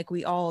 2020, like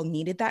we all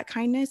needed that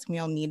kindness. We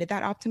all needed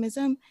that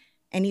optimism.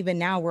 And even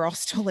now we're all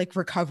still like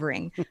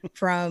recovering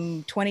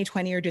from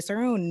 2020 or just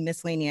our own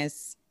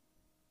miscellaneous,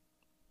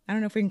 I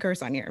don't know if we can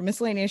curse on here,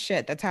 miscellaneous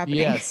shit that's happening.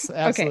 Yes,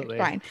 absolutely.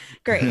 Okay, fine.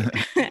 Great.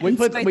 we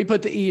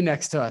put the E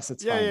next to us.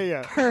 It's fine.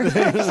 Yeah.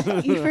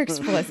 Perfect. E for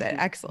explicit.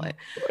 Excellent.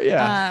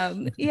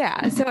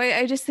 Yeah. So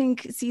I just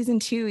think season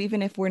 2,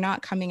 even if we're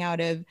not coming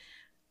out of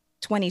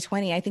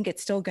 2020, I think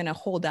it's still going to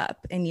hold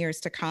up in years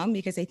to come,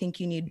 because I think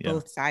you need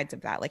both sides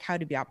of that, like how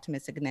to be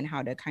optimistic and then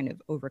how to kind of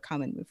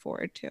overcome and move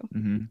forward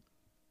too.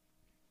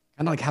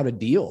 And like how to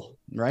deal,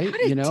 right? How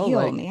to deal,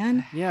 like,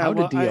 man. Yeah, how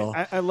to deal.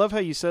 I love how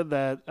you said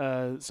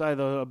that, Sai,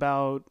 though,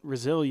 about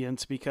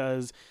resilience,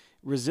 because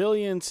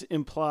resilience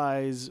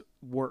implies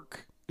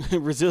work.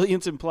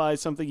 Resilience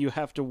implies something you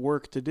have to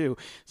work to do.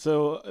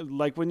 So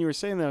like when you were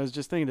saying that, I was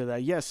just thinking of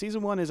that. Yes,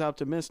 season 1 is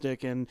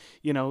optimistic and,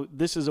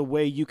 this is a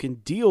way you can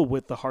deal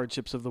with the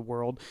hardships of the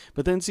world.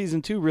 But then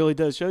season 2 really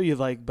does show you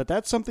but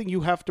that's something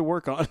you have to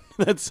work on.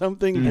 That's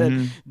something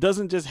that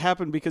doesn't just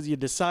happen because you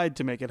decide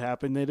to make it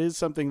happen. It is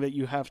something that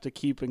you have to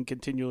keep and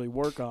continually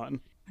work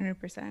on.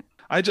 100%.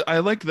 I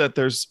like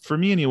that for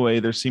me anyway,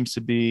 there seems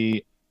to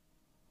be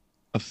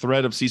a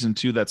thread of season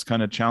 2 that's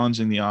kind of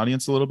challenging the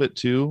audience a little bit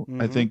too.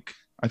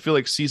 I feel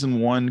like season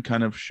 1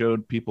 kind of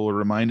showed people or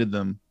reminded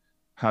them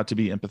how to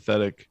be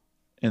empathetic.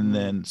 And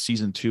then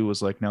season 2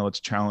 was like, now let's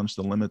challenge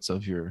the limits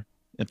of your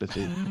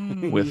empathy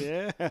with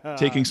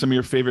taking some of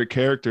your favorite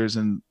characters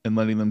and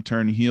letting them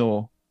turn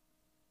heel.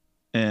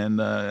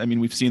 And I mean,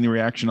 we've seen the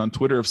reaction on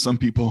Twitter of some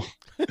people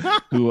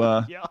who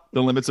the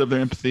limits of their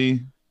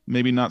empathy,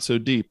 maybe not so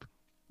deep.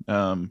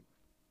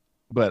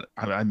 But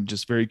I'm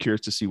just very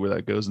curious to see where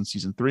that goes in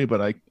season 3.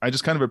 But I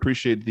just kind of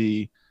appreciate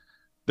the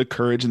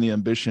courage and the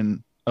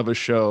ambition of a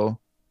show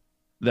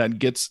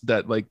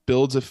that like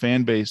builds a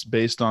fan base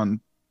based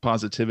on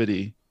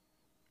positivity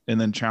and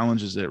then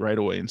challenges it right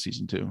away in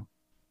season 2.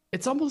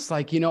 It's almost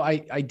like,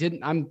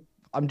 I'm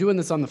doing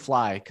this on the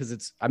fly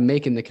because I'm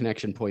making the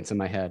connection points in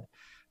my head.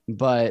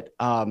 But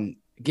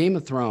Game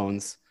of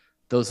Thrones,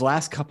 those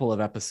last couple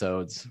of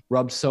episodes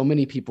rubbed so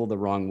many people the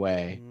wrong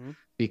way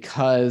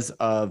because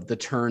of the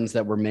turns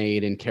that were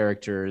made in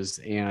characters.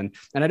 And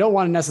I don't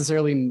want to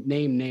necessarily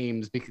name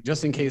names because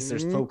just in case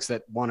there's folks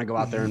that want to go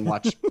out there and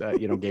watch,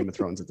 Game of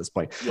Thrones at this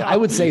point. Yeah. I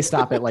would say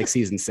stop at like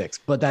season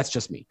 6, but that's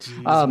just me.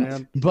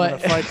 Jeez, but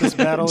fight this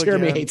battle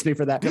Jeremy again. hates me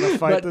for that. Gonna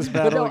fight this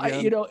battle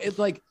again. It's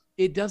like,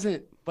 it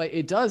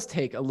does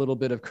take a little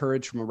bit of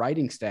courage from a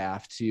writing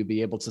staff to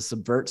be able to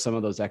subvert some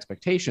of those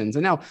expectations.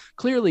 And now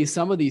clearly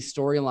some of these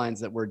storylines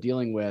that we're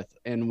dealing with,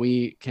 and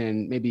we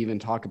can maybe even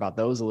talk about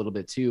those a little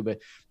bit too, but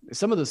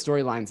some of the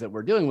storylines that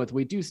we're dealing with,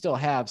 we do still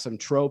have some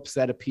tropes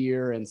that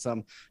appear and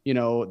some,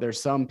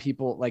 there's some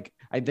people like,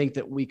 I think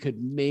that we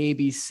could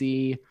maybe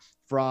see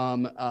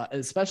from,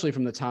 especially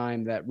from the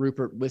time that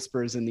Rupert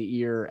whispers in the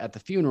ear at the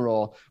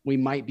funeral, we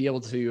might be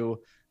able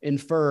to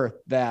infer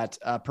that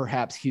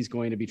perhaps he's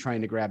going to be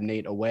trying to grab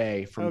Nate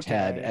away from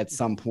Ted at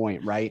some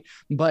point, right?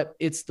 But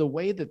it's the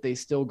way that they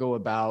still go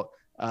about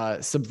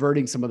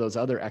subverting some of those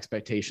other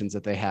expectations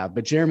that they have.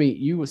 But Jeremy,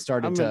 your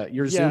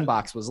Zoom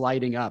box was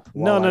lighting up.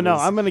 No.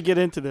 I'm going to get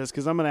into this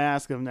because I'm going to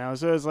ask them now.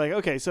 So it's like,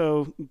 okay,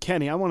 so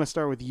Kenny, I want to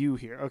start with you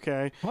here.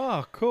 Okay.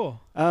 Oh,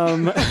 cool.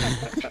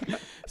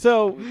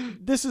 So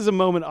this is a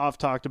moment oft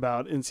talked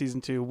about in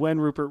season 2 when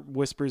Rupert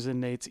whispers in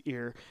Nate's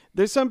ear.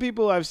 There's some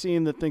people I've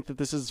seen that think that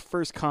this is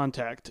first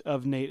contact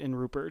of Nate and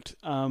Rupert,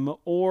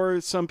 or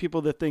some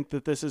people that think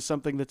that this is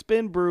something that's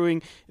been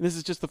brewing and this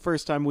is just the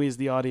first time we as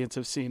the audience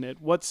have seen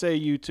it. What say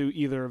you to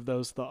either of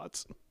those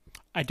thoughts?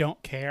 I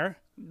don't care.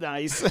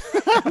 Nice.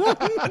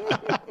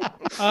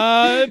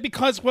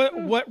 Because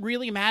what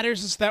really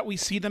matters is that we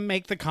see them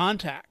make the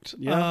contact.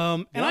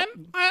 Yeah.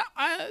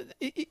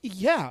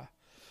 Yeah.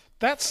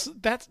 That's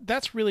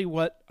really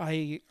what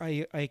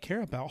I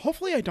care about.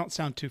 Hopefully, I don't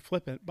sound too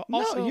flippant, but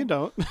also no, you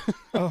don't.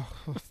 Oh,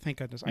 thank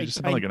goodness! You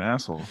just sound like an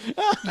asshole.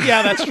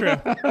 Yeah, that's true.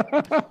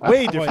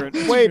 Way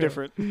different. Way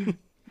different.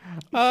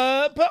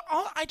 But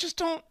I just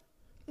don't.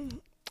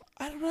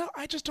 I don't know.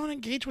 I just don't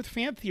engage with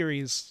fan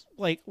theories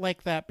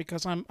like that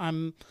because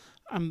I'm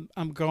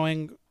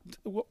going.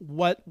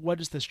 What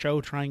is this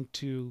show trying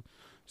to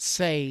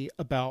say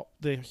about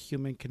the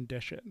human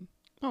condition?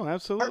 Oh,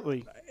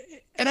 absolutely.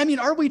 And I mean,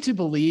 are we to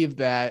believe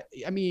that?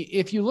 I mean,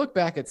 if you look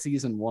back at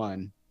season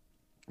 1,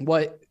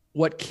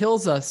 what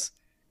kills us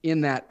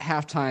in that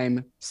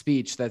halftime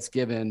speech that's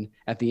given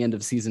at the end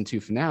of season 2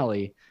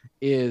 finale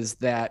is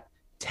that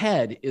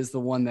Ted is the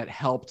one that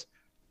helped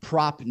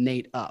prop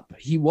Nate up.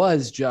 He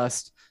was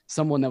just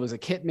someone that was a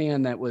kit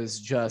man that was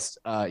just,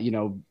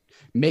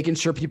 making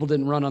sure people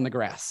didn't run on the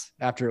grass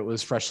after it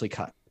was freshly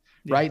cut.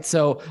 Yeah. Right.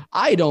 So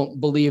I don't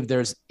believe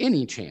there's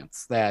any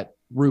chance that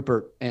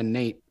Rupert and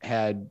Nate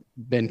had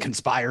been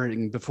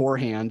conspiring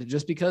beforehand,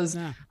 just because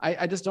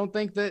I just don't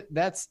think that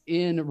that's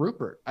in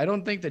Rupert. I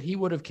don't think that he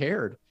would have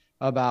cared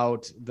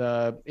about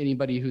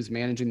anybody who's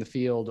managing the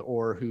field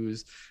or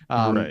who's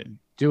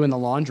doing the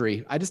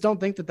laundry. I just don't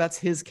think that that's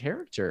his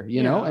character,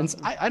 you know? And so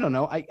I don't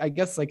know. I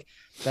guess like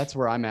that's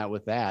where I'm at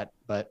with that,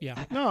 but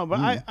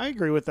I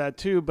agree with that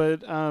too.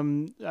 But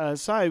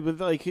side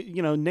with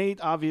Nate,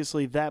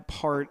 obviously that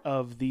part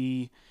of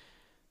the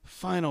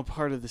final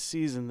part of the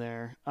season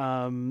there,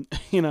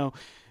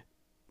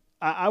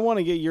 I want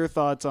to get your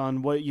thoughts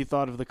on what you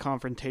thought of the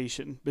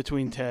confrontation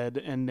between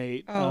Ted and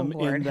Nate.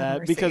 Lord, in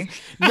that, because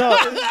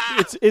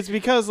it's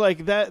because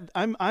like that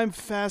I'm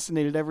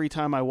fascinated every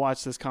time I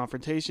watch this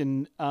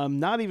confrontation.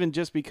 Not even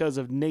just because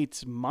of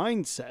Nate's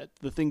mindset,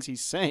 the things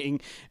he's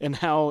saying, and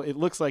how it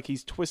looks like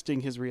he's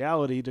twisting his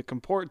reality to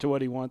comport to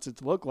what he wants it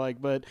to look like,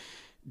 but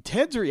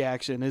Ted's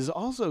reaction is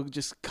also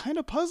just kind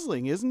of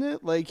puzzling, isn't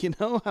it? Like,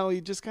 how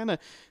he just kind of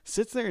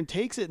sits there and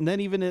takes it. And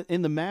then even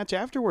in the match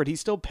afterward,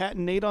 he's still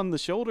patting Nate on the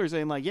shoulder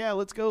saying like, yeah,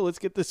 let's go. Let's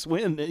get this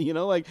win.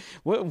 Like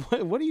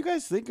what do you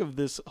guys think of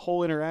this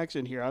whole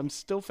interaction here? I'm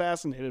still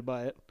fascinated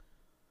by it.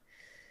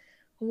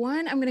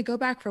 One, I'm going to go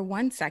back for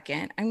 1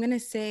 second. I'm going to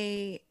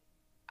say,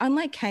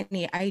 unlike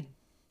Kenny, I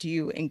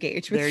do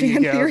engage with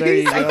fan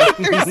theories. I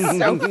think they're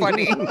so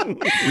funny.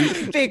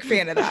 Big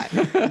fan of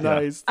that.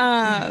 Nice.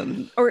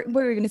 Or what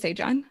were you going to say,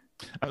 John?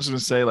 I was going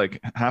to say,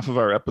 like, half of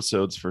our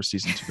episodes for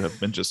season 2 have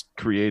been just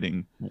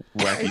creating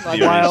wacky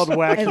theories. Wild,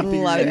 wacky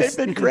theories. It's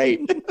been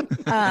great.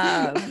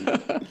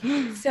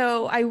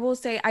 So I will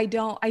say, I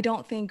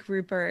don't think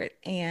Rupert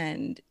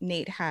and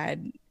Nate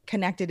had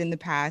connected in the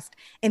past.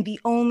 And the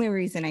only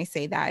reason I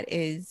say that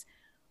is,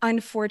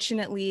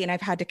 unfortunately, and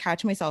I've had to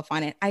catch myself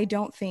on it, I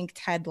don't think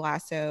Ted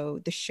Lasso,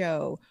 the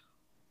show,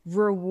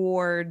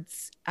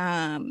 rewards,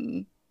 I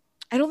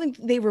don't think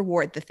they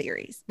reward the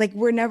theories. Like,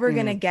 we're never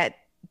going to get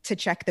to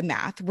check the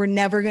math. We're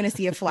never going to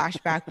see a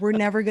flashback. We're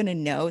never going to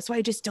know. So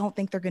I just don't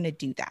think they're going to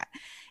do that.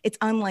 It's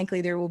unlikely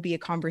there will be a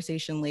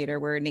conversation later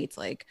where Nate's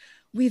like,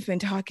 we've been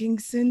talking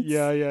since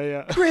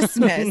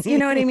Christmas. You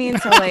know what I mean?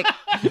 So like,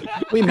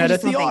 we met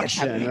at the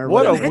auction. Or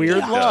what a weird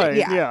lie.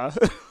 Yeah.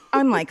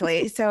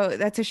 Unlikely. So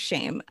that's a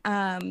shame.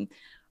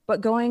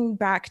 But going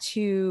back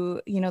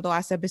to, the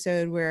last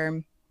episode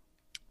where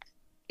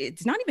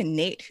it's not even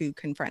Nate who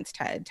confronts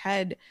Ted.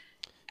 Ted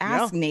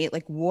asks Nate,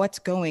 like, what's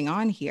going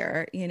on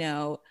here?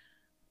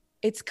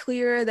 It's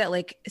clear that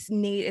like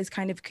Nate is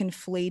kind of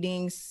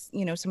conflating,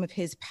 some of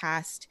his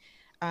past,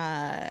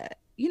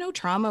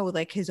 trauma with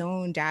like his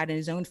own dad and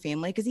his own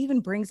family. Because he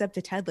even brings up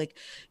to Ted, like,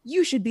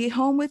 you should be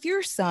home with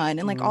your son,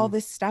 and like all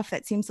this stuff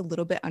that seems a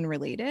little bit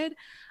unrelated.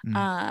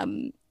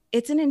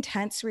 It's an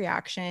intense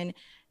reaction.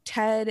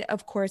 Ted,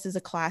 of course, is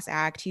a class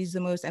act. He's the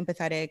most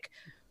empathetic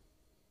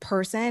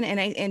person,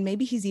 and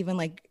maybe he's even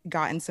like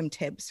gotten some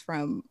tips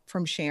from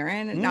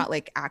Sharon, not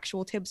like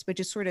actual tips, but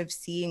just sort of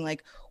seeing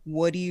like,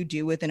 what do you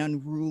do with an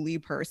unruly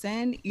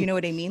person? You know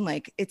what I mean?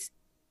 Like, it's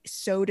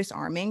so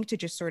disarming to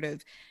just sort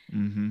of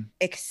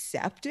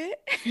accept it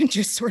and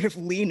just sort of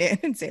lean in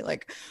and say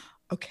like,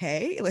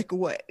 okay, like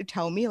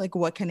tell me, like,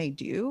 what can I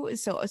do?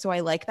 So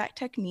I like that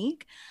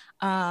technique.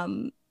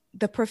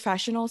 The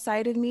professional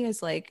side of me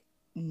is like,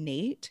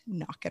 Nate,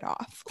 knock it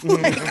off.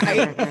 Like,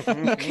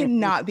 you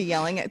cannot be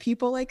yelling at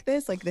people like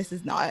this. Like, this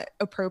is not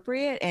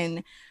appropriate.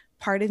 And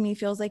part of me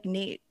feels like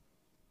Nate,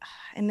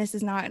 and this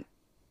is not,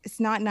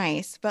 it's not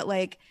nice, but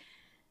like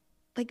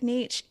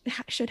Nate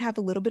should have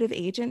a little bit of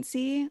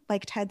agency.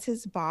 Like, Ted's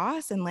his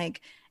boss. And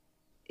like,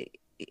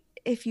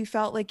 if you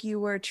felt like you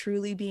were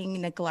truly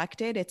being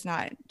neglected, it's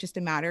not just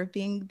a matter of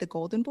being the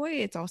golden boy.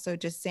 It's also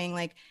just saying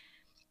like,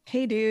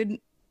 hey dude,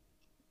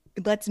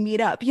 let's meet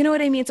up. You know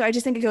what I mean? So I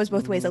just think it goes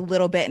both ways a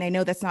little bit. And I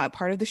know that's not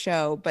part of the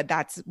show, but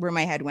that's where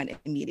my head went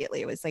immediately.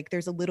 It was like,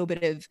 there's a little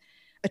bit of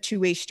a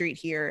two-way street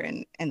here,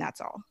 and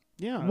that's all.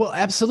 Yeah. Well,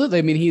 absolutely.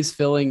 I mean, he's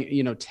filling,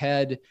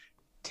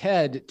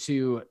 Ted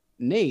to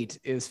Nate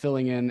is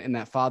filling in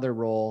that father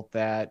role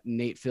that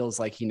Nate feels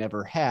like he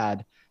never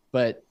had,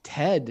 but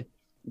Ted,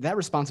 that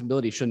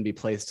responsibility shouldn't be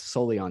placed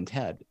solely on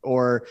Ted,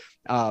 or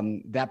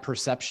that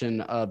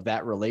perception of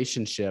that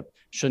relationship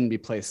shouldn't be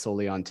placed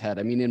solely on Ted.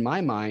 I mean, in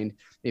my mind,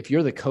 if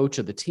you're the coach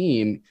of the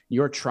team,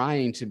 you're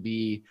trying to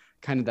be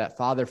kind of that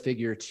father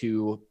figure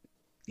to,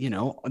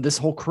 this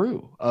whole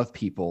crew of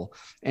people.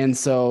 And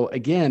so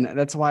again,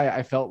 that's why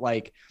I felt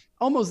like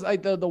almost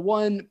like the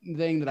one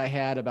thing that I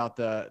had about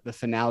the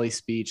finale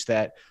speech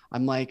that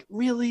I'm like,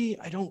 really,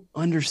 I don't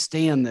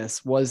understand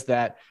this, was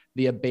that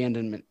the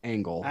abandonment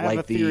angle,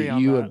 like the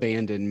you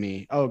abandoned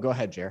me. Oh, go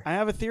ahead, Jer. I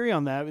have a theory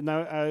on that.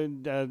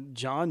 Now,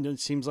 John, it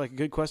seems like a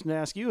good question to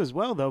ask you as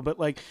well, though. But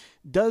like,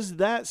 does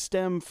that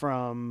stem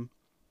from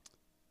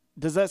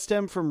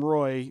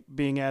Roy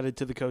being added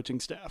to the coaching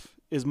staff?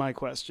 Is my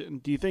question.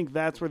 Do you think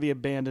that's where the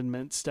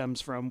abandonment stems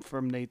from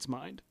Nate's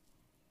mind?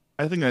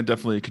 I think that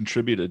definitely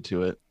contributed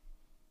to it,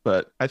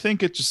 but I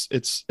think it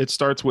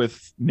starts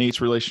with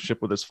Nate's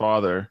relationship with his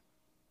father.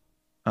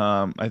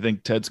 I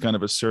think Ted's kind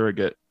of a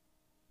surrogate,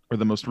 or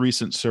the most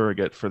recent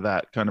surrogate for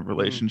that kind of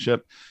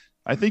relationship.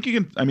 I think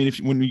you can. I mean,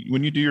 when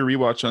you do your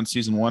rewatch on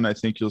season 1, I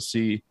think you'll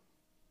see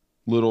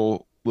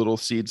little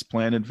seeds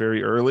planted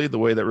very early. The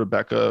way that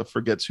Rebecca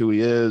forgets who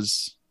he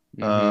is,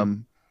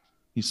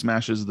 he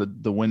smashes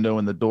the window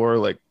and the door,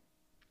 like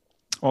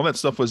all that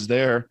stuff was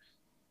there.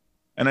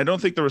 And I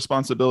don't think the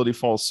responsibility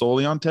falls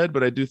solely on Ted,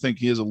 but I do think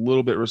he is a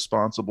little bit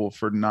responsible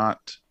for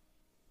not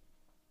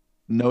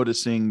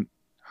noticing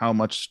how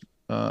much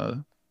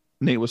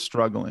Nate was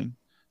struggling.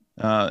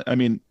 I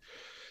mean,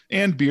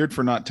 and Beard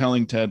for not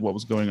telling Ted what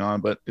was going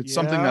on, but it's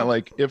something that,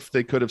 like, if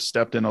they could have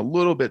stepped in a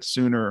little bit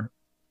sooner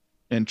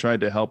and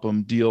tried to help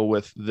him deal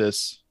with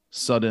this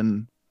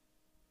sudden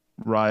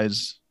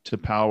rise to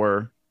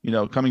power, you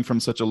know, coming from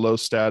such a low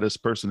status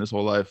person his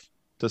whole life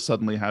to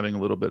suddenly having a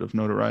little bit of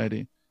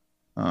notoriety,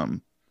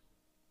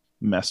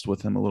 messed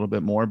with him a little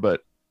bit more.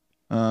 But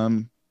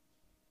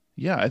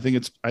yeah, I think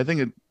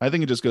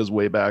it just goes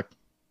way back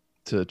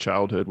to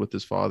childhood with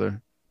his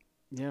father.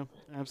 Yeah,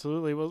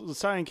 absolutely. Well,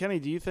 Cy and Kenny,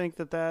 do you think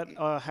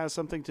that has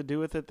something to do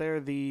with it there?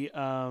 The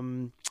how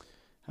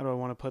do I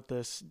want to put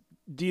this?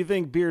 Do you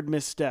think Beard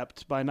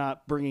misstepped by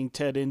not bringing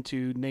Ted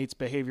into Nate's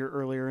behavior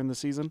earlier in the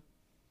season?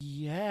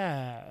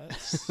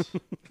 Yes.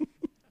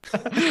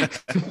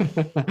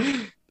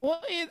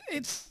 Well,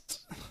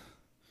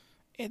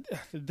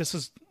 this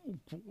is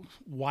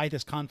why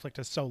this conflict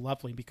is so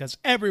lovely, because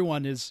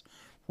everyone is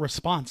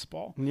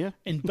responsible. Yeah.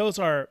 And those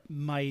are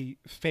my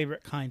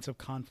favorite kinds of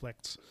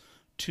conflicts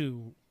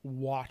to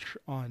watch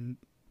on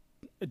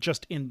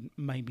just in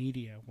my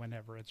media,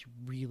 whenever it's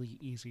really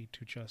easy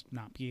to just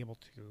not be able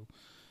to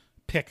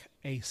pick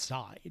a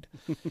side.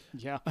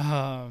 Yeah.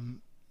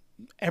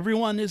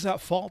 Everyone is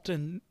at fault,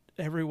 and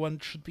everyone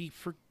should be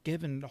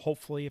forgiven,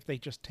 hopefully, if they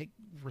just take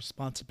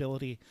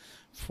responsibility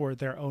for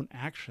their own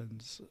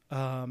actions.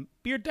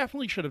 Beard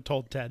definitely should have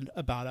told Ted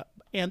about it.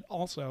 And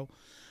also,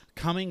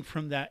 coming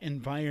from that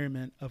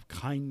environment of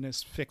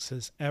kindness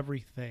fixes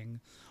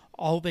everything,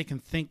 all they can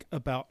think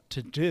about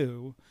to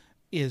do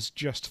is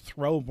just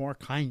throw more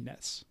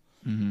kindness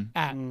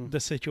at the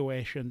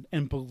situation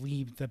and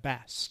believe the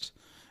best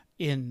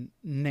in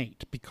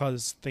Nate,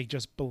 because they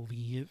just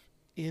believe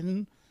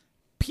in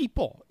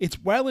people. It's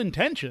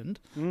well-intentioned,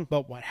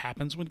 but what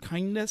happens when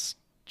kindness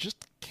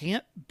just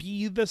can't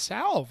be the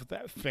salve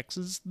that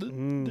fixes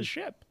the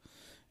ship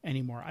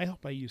anymore? I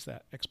hope I used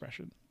that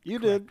expression. You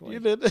correctly.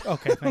 did.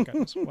 Okay, thank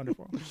goodness.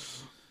 Wonderful.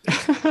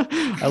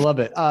 I love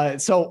it.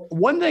 So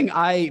one thing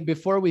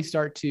before we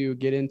start to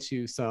get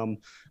into some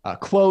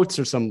quotes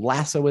or some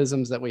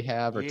lassoisms that we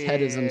have, or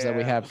Tedisms that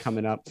we have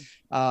coming up,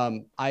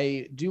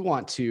 I do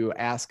want to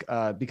ask,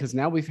 because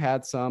now we've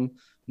had some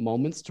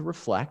moments to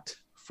reflect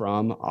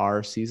from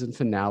our season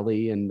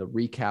finale and the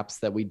recaps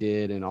that we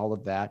did and all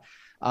of that.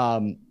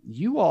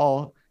 You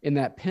all in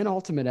that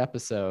penultimate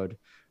episode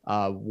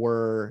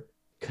were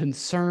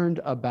concerned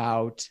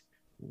about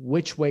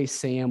which way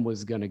Sam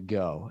was going to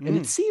go. And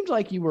it seemed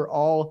like you were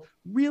all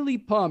really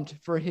pumped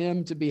for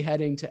him to be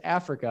heading to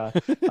Africa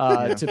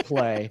to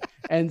play.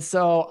 And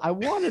so I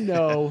want to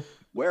know,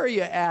 where are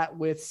you at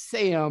with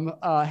Sam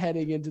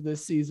heading into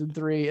this season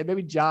 3? And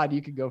maybe John,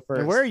 you could go first.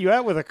 And where are you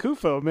at with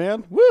Akufo,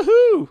 man?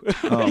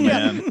 Woohoo! Oh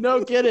man,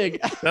 no kidding.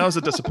 That was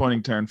a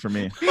disappointing turn for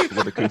me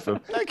with Akufo.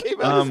 That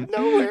came out of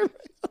nowhere.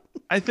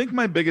 I think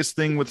my biggest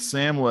thing with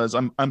Sam was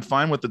I'm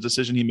fine with the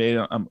decision he made.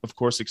 I'm of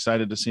course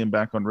excited to see him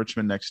back on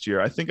Richmond next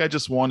year. I think I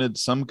just wanted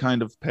some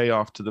kind of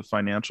payoff to the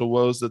financial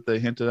woes that they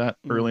hinted at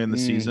early in the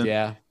season.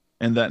 Yeah.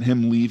 And that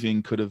him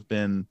leaving could have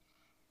been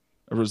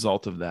a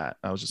result of that.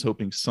 I was just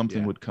hoping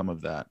something would come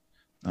of that.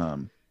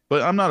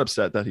 But I'm not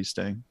upset that he's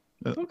staying.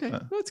 Okay,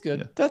 that's good.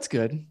 Yeah. That's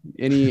good.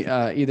 Any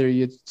either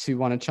you two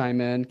want to chime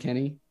in,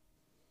 Kenny?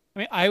 I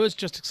mean, I was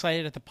just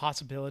excited at the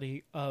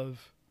possibility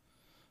of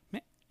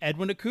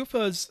Edwin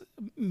Akufo's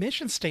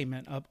mission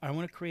statement of, I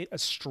want to create a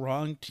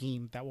strong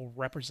team that will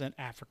represent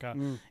Africa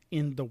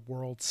in the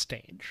world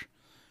stage.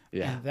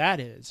 Yeah. And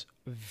that is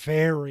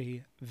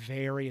very,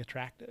 very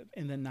attractive.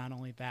 And then not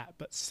only that,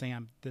 but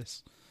Sam,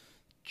 this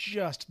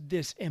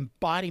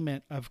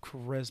embodiment of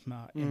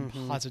charisma and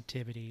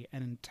positivity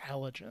and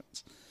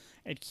intelligence.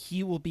 And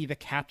he will be the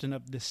captain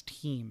of this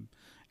team.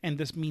 And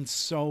this means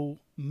so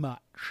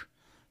much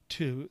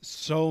to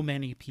so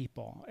many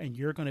people. And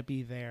you're going to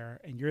be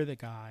there, and you're the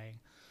guy.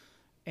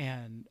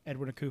 And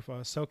Edwin Akufo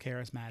is so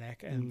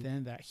charismatic, and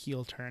then that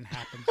heel turn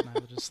happens, and I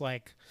was just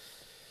like,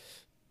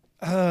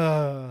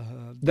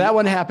 That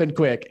one happened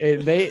quick.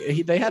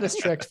 They had us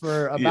tricked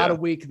for about a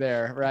week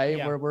there, right?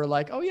 Yeah. Where we're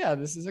like, oh yeah,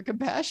 this is a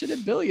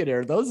compassionate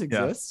billionaire. Those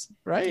exist,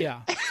 right?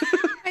 Yeah.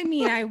 I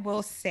mean, I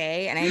will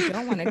say, and I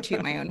don't want to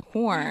toot my own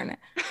horn,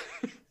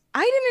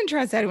 I didn't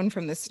trust Edwin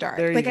from the start.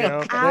 There you Like,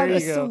 go. I There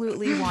you go.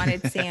 absolutely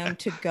wanted Sam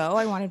to go.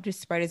 I wanted him to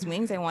spread his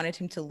wings. I wanted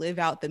him to live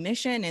out the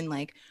mission and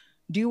like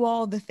do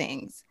all the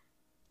things.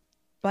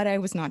 But I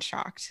was not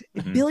shocked.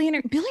 Mhm.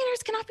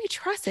 Billionaires cannot be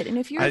trusted. And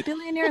if you're a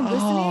billionaire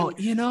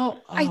listening,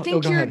 I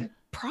think go you're ahead.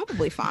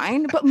 probably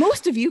fine. But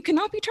most of you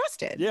cannot be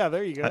trusted. Yeah,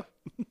 there you go.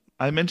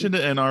 I mentioned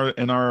it in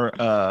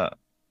our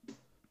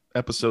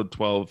episode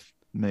 12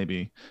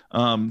 maybe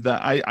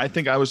that I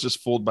think I was just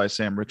fooled by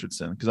Sam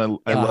Richardson because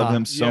I love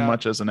him so Yeah.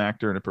 much as an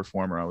actor and a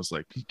performer. I was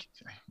like,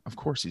 of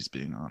course he's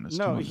being honest.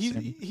 Come No, on,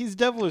 Sam. he's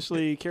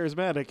devilishly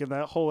charismatic in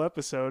that whole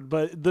episode.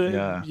 But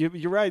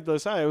you're right, though.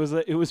 Sai,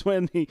 it was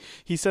when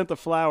he sent the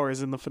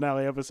flowers in the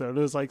finale episode.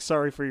 It was like,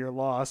 sorry for your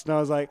loss, and I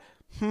was like,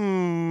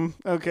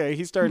 okay,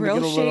 he's starting Real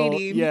to get a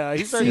shady. little,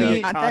 he's starting to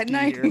get Not that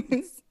cocky here.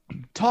 nice.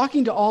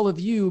 Talking to all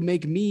of you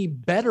make me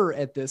better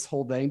at this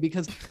whole thing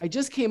because I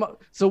just came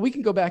up. So we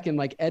can go back and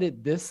like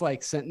edit this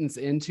like sentence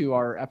into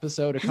our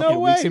episode a couple No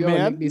of weeks way, ago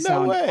man. and make me No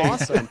sound way.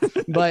 awesome.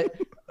 But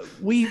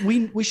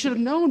we should have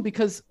known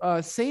because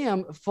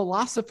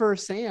philosopher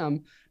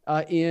Sam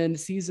in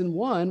season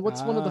 1,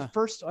 what's one of the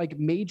first like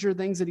major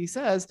things that he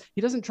says? He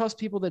doesn't trust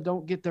people that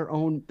don't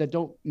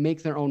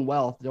make their own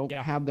wealth, don't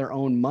have their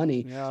own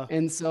money. Yeah.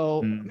 And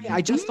so man,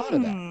 I just thought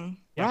of that.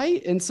 Yeah.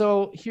 Right. And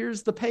so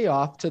here's the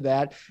payoff to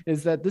that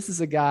is that this is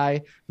a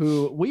guy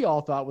who we all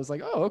thought was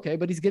like, oh, okay,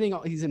 but he's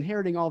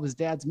inheriting all of his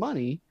dad's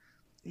money.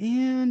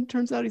 And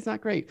turns out he's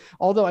not great.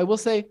 Although I will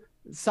say,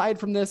 aside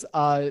from this,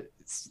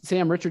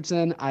 Sam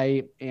Richardson,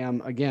 I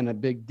am, again, a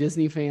big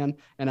Disney fan.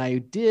 And I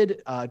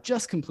did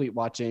just complete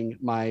watching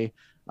my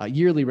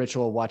yearly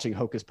ritual watching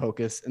Hocus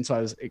Pocus. And so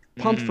I was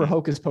pumped for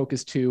Hocus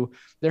Pocus 2.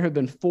 There have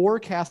been 4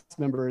 cast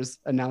members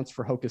announced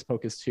for Hocus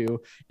Pocus 2.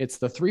 It's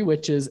the 3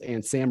 witches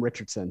and Sam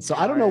Richardson. So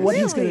I don't know what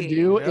he's going to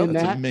do in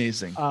That's that.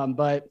 amazing.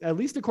 But at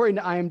least according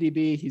to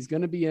IMDb, he's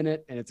going to be in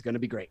it and it's going to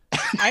be great.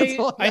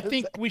 I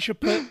think we should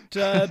put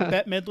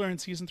Bette Midler in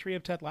season 3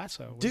 of Ted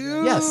Lasso.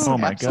 Dude. Yes. Oh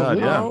my God,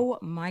 absolutely. yeah. Oh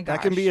my gosh.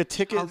 That can be a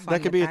ticket. How fun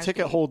That could be a would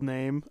ticket be? hold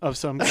name of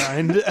some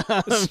kind.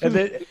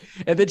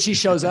 And then she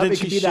shows up. Then It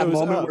could she be that shows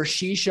moment up. where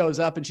she shows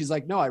up and she's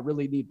like, no, I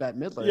really need Bette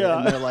Midler. Yeah.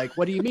 And they're like,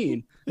 what do you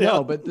mean? Yeah.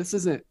 No, but this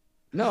isn't.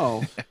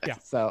 No. Yeah.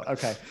 So,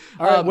 okay.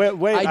 All right,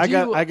 wait. I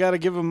do- got to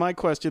give him my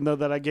question though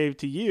that I gave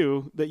to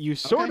you that you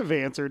sort of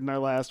answered in our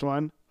last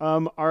one.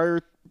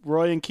 Are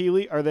Roy and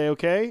Keely, are they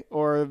okay,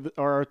 or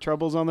are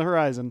troubles on the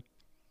horizon?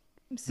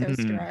 I'm so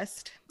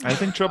stressed. I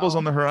think trouble's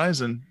on the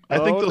horizon. I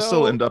think they'll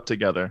still no. end up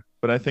together,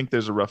 but I think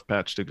there's a rough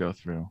patch to go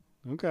through.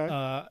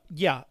 Okay.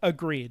 Yeah,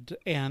 agreed.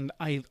 And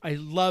I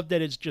love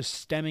that it's just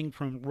stemming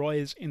from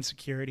Roy's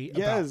insecurity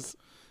Yes.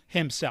 about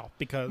himself,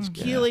 because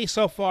Keely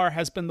so far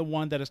has been the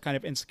one that is kind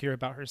of insecure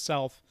about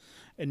herself,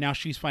 and now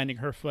she's finding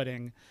her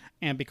footing.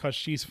 And because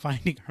she's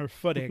finding her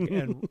footing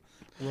and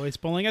Roy's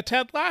pulling a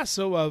Ted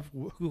Lasso of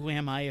who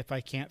am I if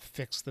I can't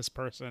fix this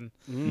person?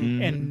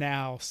 And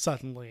now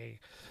suddenly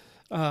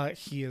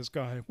he is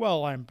going,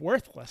 well, I'm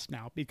worthless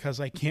now because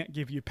I can't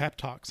give you pep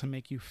talks and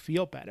make you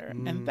feel better.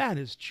 And that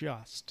is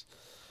just,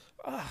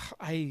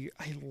 I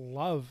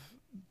love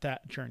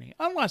that journey,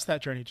 unless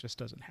that journey just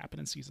doesn't happen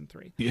in season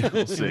 3. Yeah,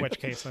 we'll see. In which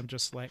case I'm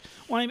just like,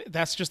 well,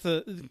 that's just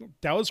that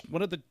was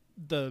one of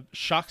the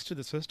shocks to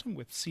the system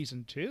with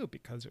season 2,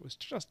 because it was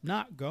just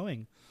not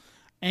going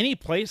any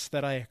place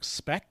that I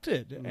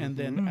expected. And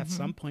then at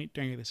some point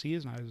during the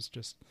season, I was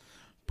just,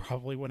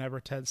 probably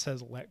whenever Ted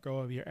says let go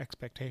of your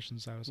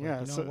expectations, I was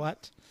like, you know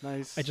what?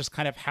 Nice. I just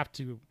kind of have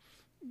to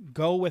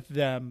go with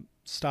them,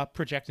 stop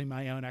projecting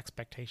my own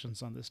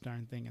expectations on this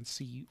darn thing, and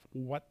see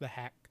what the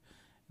heck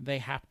they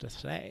have to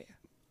say.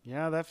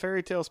 Yeah, that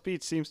fairy tale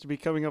speech seems to be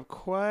coming up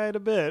quite a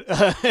bit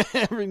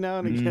every now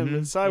and again.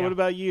 But Sai, what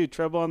about you?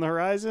 Trouble on the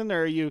horizon,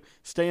 or are you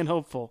staying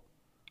hopeful?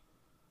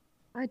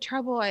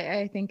 Trouble,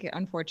 I think,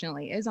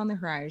 unfortunately, is on the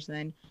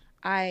horizon.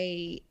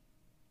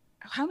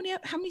 How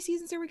many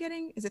seasons are we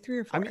getting? Is it 3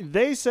 or 4? I mean,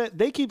 they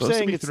keep Supposed to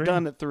saying be it's 3.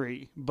 done at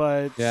 3,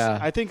 but Yeah.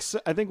 I think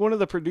one of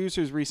the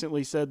producers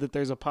recently said that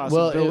there's a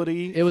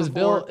possibility. it was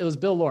for 4.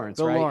 Bill Lawrence,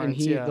 Bill right? Lawrence,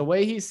 and yeah. the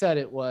way he said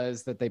it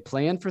was that they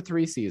planned for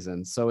 3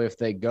 seasons. So if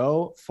they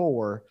go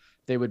 4,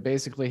 they would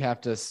basically have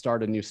to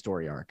start a new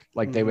story arc.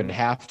 Like they would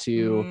have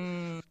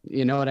to,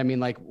 you know what I mean?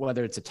 Like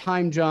whether it's a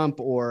time jump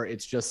or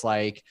it's just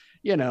like,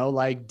 you know,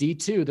 like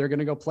D2, they're going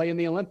to go play in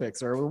the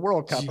Olympics or the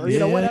World Cup or, you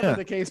know, whatever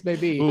the case may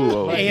be.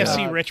 Ooh, But,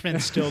 AFC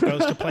Richmond still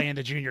goes to play in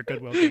the junior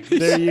Goodwill games.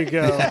 There you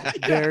go.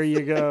 There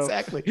you go.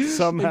 Exactly.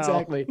 Somehow.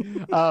 Exactly.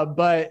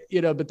 But,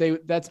 you know,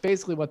 that's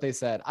basically what they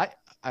said.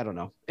 I don't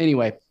know.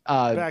 Anyway,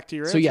 Back to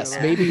your so yes,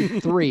 answer. maybe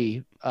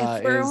 3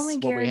 if we're is only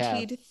what we have.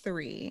 guaranteed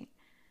 3,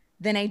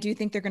 then I do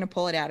think they're going to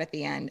pull it out at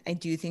the end. I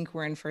do think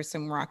we're in for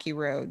some rocky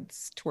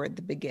roads toward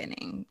the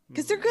beginning,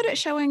 because they're good at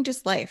showing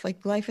just life.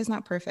 Like life is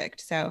not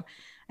perfect. So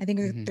I think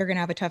they're going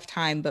to have a tough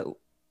time, but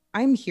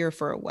I'm here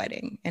for a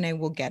wedding, and I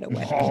will get a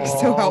wedding.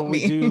 So help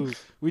me.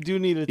 We do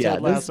need a Yeah,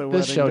 Ted Lasso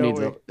this wedding. show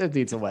don't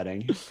needs a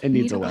wedding. It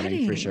needs a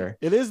wedding for sure.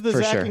 It is the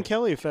For Zach sure. and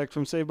Kelly effect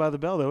from Saved by the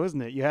Bell, though,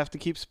 isn't it? You have to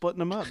keep splitting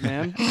them up,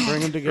 man.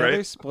 Bring them together,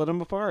 Right. split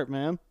them apart,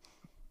 man.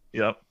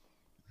 Yep.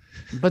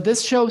 But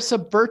this show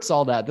subverts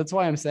all that. That's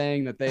why I'm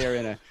saying that they are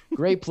in a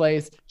great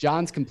place.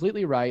 John's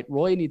completely right.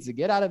 Roy needs to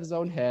get out of his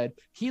own head.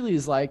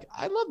 Keely's like,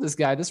 I love this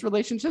guy. This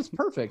relationship's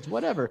perfect.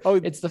 Whatever. Oh,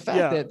 it's the fact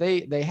yeah. that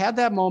they had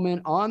that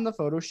moment on the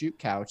photo shoot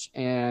couch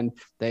and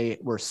they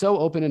were so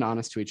open and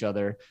honest to each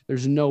other.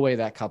 There's no way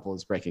that couple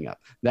is breaking up.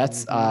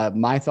 That's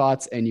my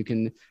thoughts. And you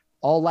can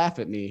all laugh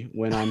at me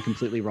when I'm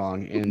completely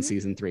wrong in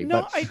season 3.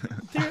 No,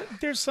 But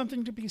there's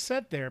something to be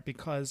said there,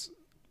 because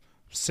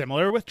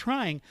similar with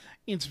Trying,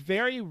 it's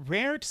very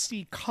rare to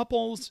see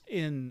couples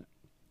in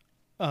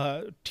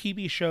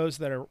TV shows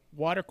that are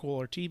water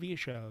cooler TV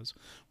shows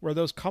where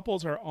those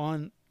couples are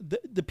on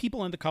the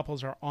people in the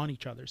couples are on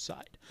each other's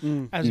side,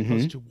 as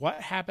opposed to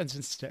what happens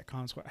in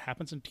sitcoms, what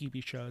happens in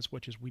TV shows,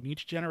 which is we need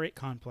to generate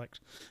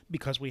conflict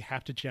because we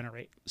have to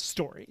generate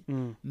story.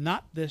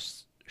 Not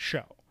this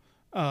show,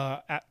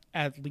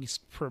 at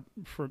least for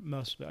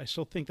most of it. I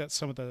still think that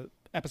some of the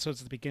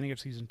episodes at the beginning of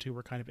season 2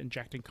 were kind of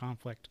injecting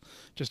conflict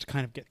just to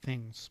kind of get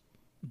things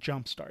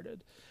jump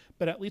started.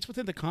 But at least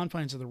within the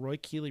confines of the Roy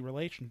Keeley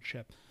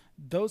relationship,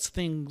 those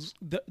things,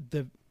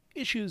 the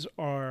issues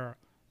are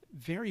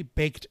very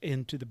baked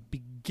into the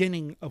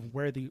beginning of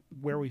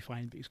where we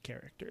find these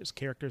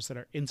characters that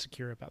are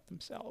insecure about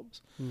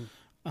themselves.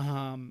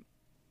 And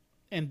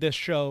this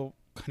show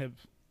kind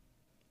of,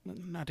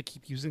 not to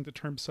keep using the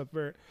term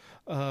subvert,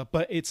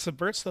 but it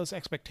subverts those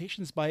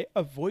expectations by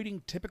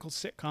avoiding typical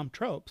sitcom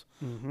tropes,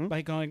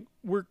 by going,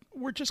 we're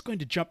just going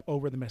to jump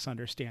over the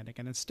misunderstanding,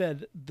 and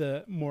instead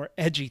the more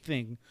edgy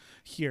thing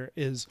here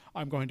is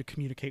I'm going to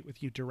communicate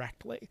with you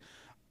directly.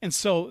 And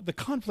so the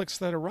conflicts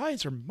that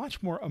arise are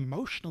much more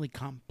emotionally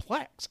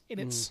complex, and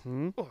it's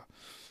No,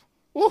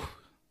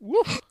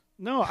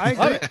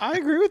 I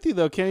agree with you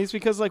though, Kenny. It's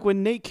because like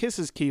when Nate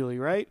kisses Keely,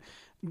 right?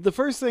 The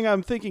first thing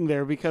I'm thinking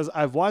there, because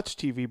I've watched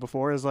TV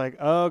before, is like,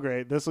 oh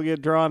great, this will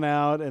get drawn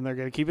out, and they're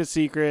gonna keep it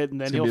secret,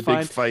 and then It's gonna be a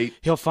big fight.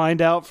 he'll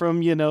find out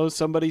from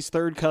somebody's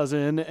third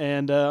cousin,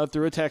 and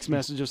through a text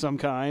message of some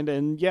kind,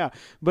 and I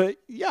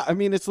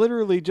mean it's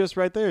literally just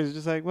right there. It's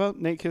just like, well,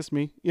 Nate kissed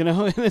me, and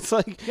it's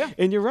like,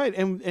 and you're right,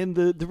 and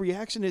the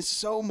reaction is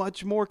so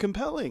much more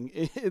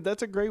compelling.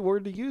 That's a great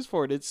word to use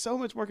for it. It's so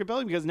much more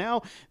compelling because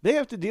now they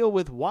have to deal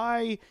with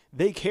why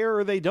they care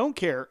or they don't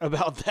care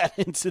about that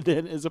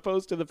incident, as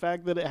opposed to the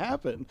fact that it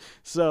happened.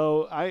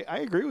 So I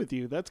agree with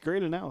you. That's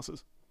great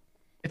analysis.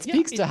 it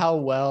speaks to how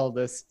well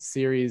this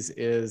series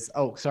is.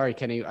 Oh, sorry,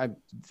 Kenny.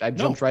 I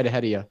jumped right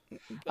ahead of you.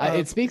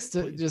 It speaks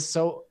to just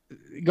so.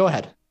 Go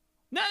ahead.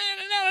 No,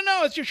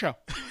 it's your show.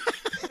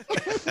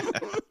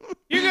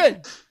 You're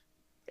good.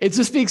 It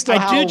just speaks to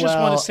how I do just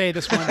well. want to say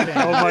this one thing.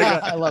 Oh my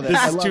God. I love it. This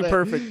I is love too it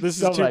perfect. This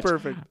so is too much.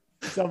 perfect.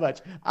 So much.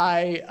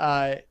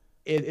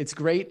 It's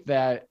great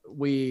that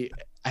we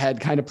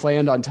had kind of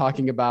planned on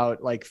talking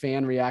about like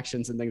fan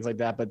reactions and things like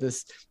that, but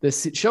this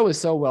show is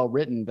so well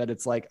written that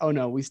it's like, oh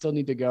no, we still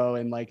need to go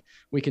and like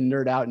we can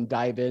nerd out and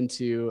dive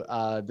into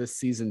this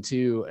season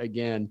 2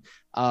 again.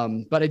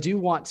 But I do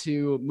want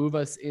to move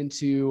us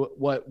into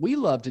what we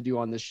love to do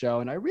on this show.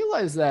 And I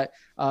realize that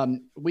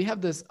we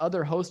have this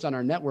other host on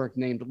our network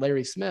named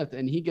Larry Smith,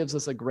 and he gives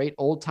us a great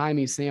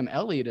old-timey Sam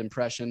Elliott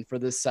impression for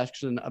this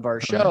section of our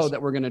show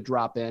that we're going to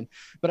drop in.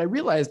 But I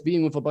realized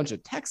being with a bunch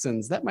of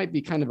Texans, that might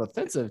be kind of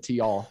offensive to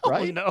y'all,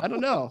 right? no. I don't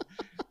know.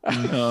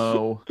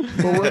 No.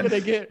 But we're going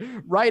to get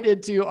right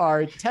into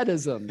our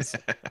Tedisms.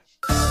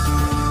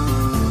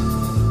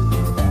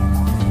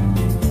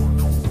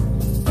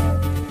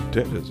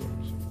 Tedisms.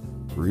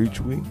 For each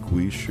week,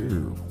 we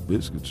share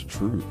biscuits of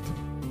truth.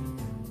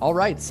 All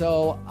right.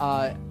 So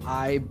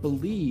I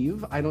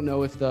believe, I don't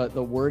know if the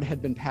word had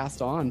been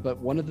passed on, but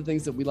one of the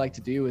things that we like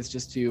to do is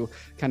just to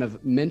kind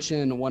of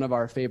mention one of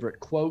our favorite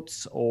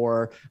quotes,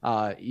 or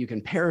you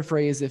can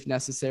paraphrase if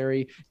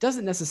necessary.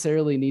 Doesn't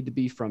necessarily need to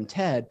be from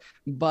Ted,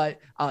 but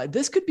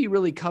this could be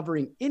really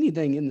covering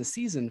anything in the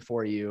season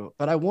for you.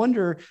 But I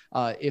wonder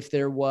if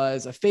there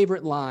was a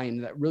favorite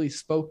line that really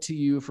spoke to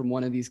you from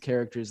one of these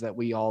characters that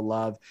we all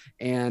love.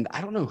 And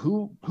I don't know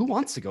who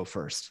wants to go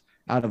first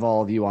out of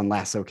all of you on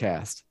Lasso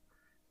Cast.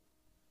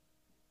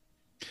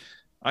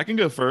 I can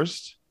go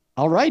first.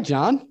 All right,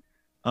 John.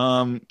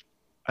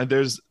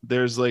 There's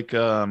like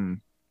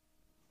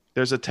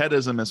there's a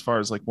Tedism as far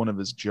as like one of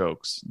his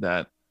jokes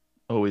that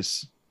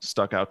always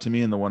stuck out to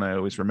me, and the one I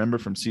always remember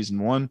from season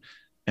 1.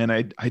 And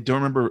I don't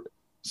remember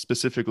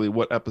specifically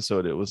what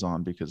episode it was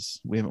on because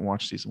we haven't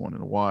watched season 1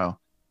 in a while.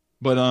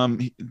 But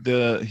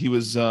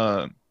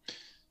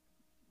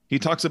he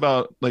talks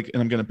about, like,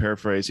 and I'm going to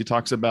paraphrase, he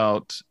talks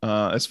about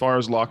as far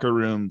as locker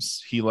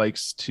rooms, he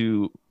likes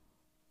to,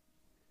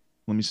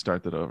 let me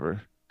start that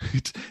over.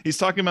 He's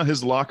talking about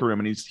his locker room,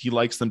 and he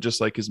likes them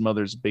just like his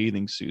mother's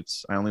bathing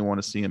suits. I only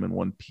want to see him in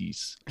one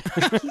piece.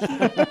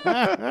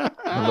 I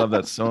love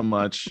that so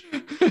much.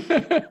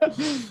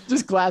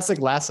 Just classic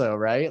Lasso,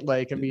 right?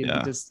 Like, I mean,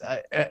 Yeah.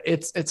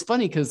 it's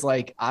funny because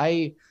like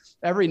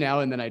every now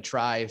and then I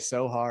try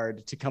so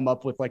hard to come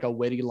up with like a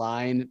witty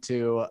line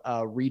to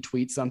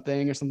retweet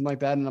something or something like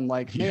that. And I'm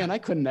like, man, I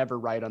couldn't ever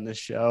write on this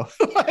show.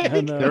 Like,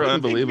 I know. They're it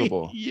would take me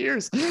unbelievable.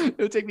 Years. It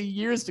would take me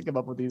years to come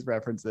up with these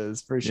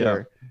references for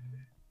sure.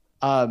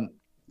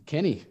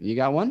 Kenny, you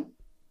got one?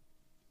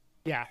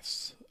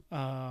 Yes.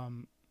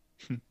 I'm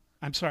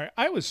sorry.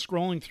 I was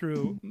scrolling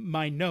through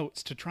my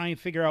notes to try and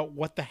figure out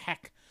what the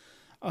heck,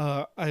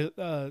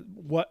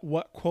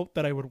 what quote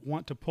that I would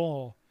want to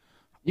pull.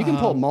 You can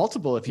pull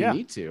multiple if you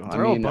need to.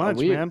 Throw a bunch,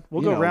 man.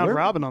 We'll go round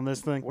robin on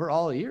this thing. We're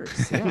all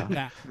ears. Yeah.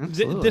 Nah,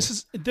 absolutely.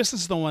 this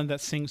is the one that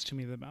sings to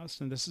me the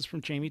most, and this is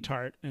from Jamie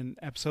Tart in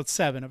episode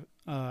 7 of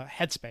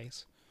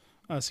Headspace,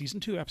 season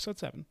 2, episode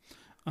 7.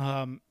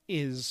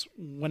 Is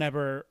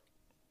whenever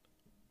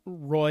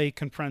Roy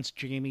confronts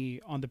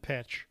Jamie on the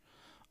pitch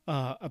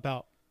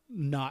about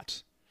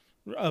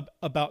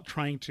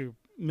trying to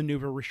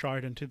maneuver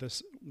Richard into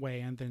this way,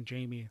 and then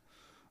Jamie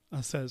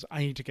says,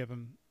 "I need to give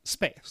him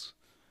space."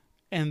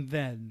 And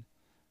then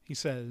he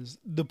says,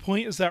 "The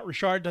point is that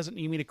Richard doesn't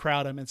need me to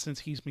crowd him, and since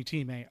he's my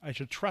teammate, I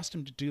should trust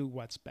him to do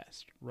what's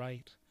best,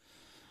 right?"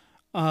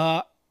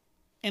 And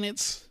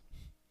it's,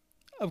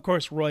 of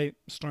course, Roy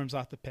storms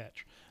off the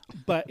pitch,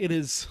 but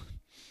it's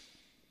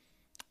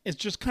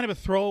just kind of a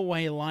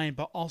throwaway line,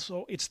 but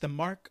also it's the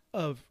mark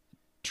of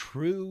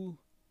true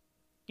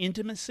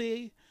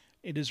intimacy.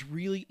 It is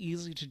really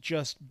easy to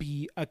just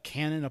be a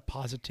cannon of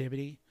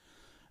positivity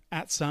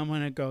at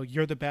someone and go,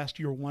 "You're the best,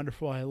 you're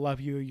wonderful, I love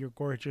you, you're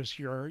gorgeous,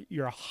 you're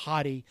a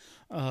hottie,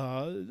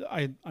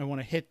 I want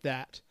to hit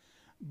that."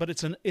 But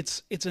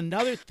it's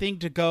another thing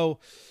to go,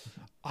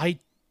 "I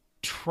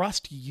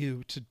trust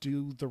you to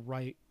do the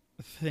right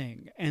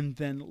thing," and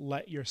then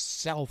let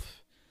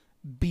yourself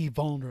be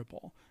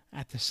vulnerable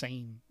at the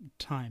same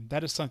time.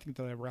 That is something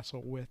that I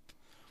wrestle with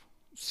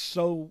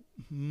so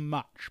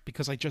much,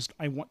 because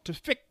I want to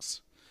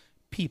fix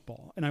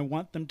people and I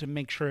want them to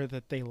make sure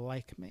that they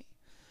like me.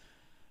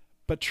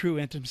 But true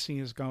intimacy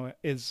is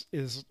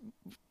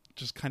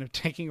just kind of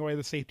taking away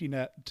the safety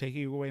net,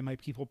 taking away my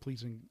people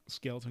pleasing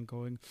skills, and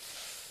going,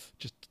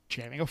 just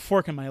jamming a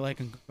fork in my leg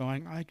and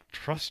going, "I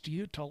trust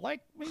you to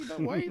like me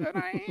the way that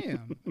I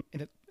am."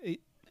 And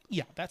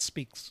that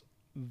speaks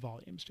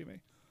volumes to me.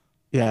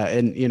 Yeah.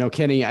 And,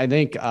 Kenny, I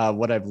think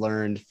what I've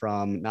learned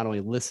from not only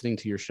listening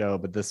to your show,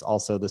 but this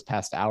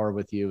past hour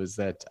with you is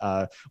that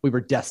we were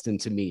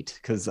destined to meet,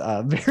 because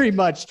very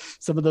much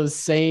some of those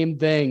same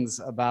things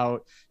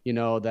about,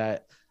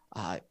 that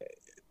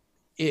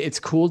it's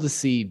cool to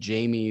see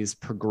Jamie's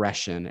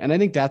progression. And I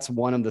think that's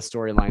one of the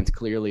storylines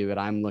clearly that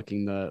I'm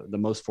looking the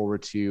most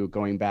forward to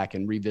going back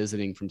and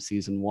revisiting from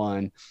season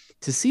 1,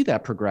 to see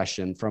that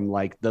progression from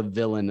like the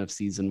villain of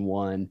season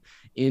 1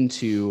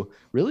 into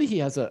really, he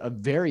has a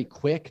very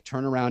quick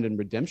turnaround and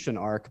redemption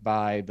arc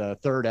by the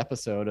 3rd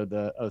episode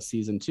of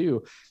season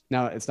 2.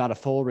 Now, it's not a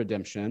full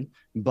redemption,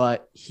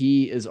 but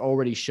he is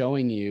already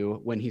showing you,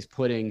 when he's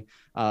putting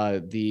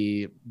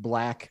the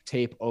black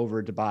tape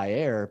over Dubai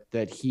Air,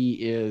 that he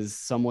is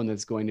someone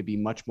that's going to be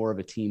much more of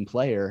a team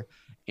player.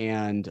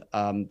 And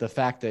the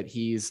fact that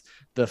he's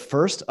the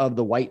first of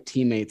the white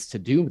teammates to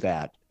do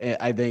that,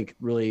 I think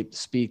really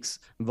speaks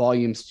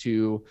volumes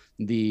to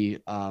the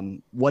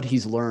what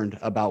he's learned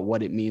about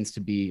what it means to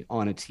be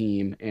on a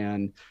team.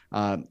 And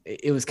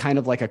it was kind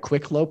of like a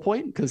quick low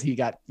point, because he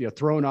got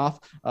thrown off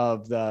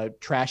of the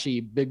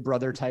trashy Big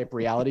Brother type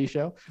reality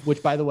show,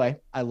 which, by the way,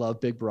 I love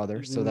Big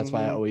Brother, so that's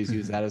why I always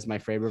use that as my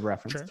favorite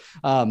reference.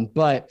 Sure.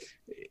 But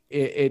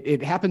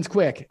it happens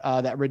quick,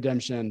 that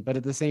redemption. But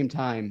at the same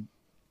time,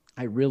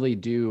 I really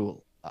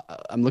do.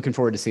 I'm looking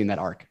forward to seeing that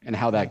arc and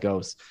how that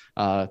goes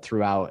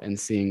throughout, and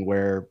seeing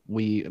where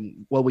we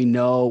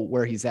know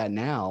where he's at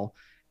now,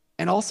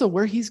 and also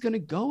where he's going to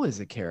go as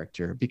a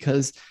character,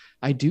 because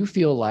I do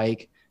feel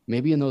like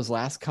maybe in those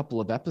last couple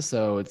of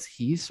episodes,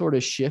 he's sort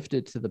of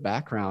shifted to the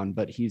background,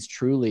 but he's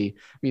truly,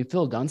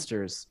 Phil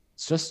Dunster's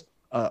just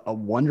a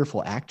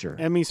wonderful actor.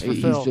 Emmys for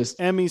Phil.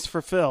 Emmys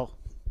for Phil.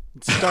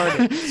 Start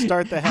the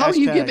hashtag. How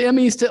do you give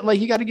Emmys to, like,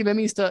 you got to give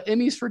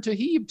Emmys for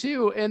Tahib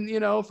too, and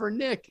for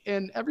Nick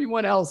and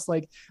everyone else.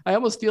 Like, I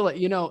almost feel like,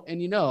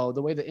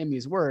 the way the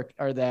Emmys work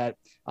are that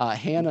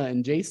Hannah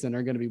and Jason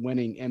are going to be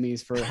winning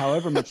Emmys for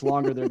however much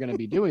longer they're going to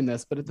be doing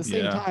this, but at the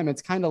same time,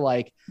 it's kind of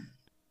like,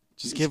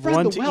 just give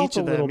one to each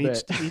of them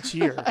each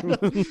year.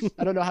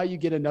 I don't know how you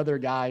get another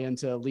guy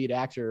into lead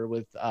actor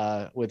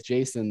with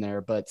Jason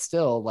there, but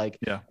still, like,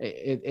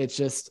 it's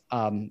just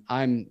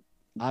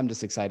I'm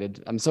just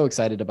excited. I'm so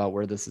excited about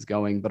where this is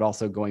going, but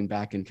also going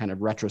back and kind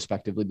of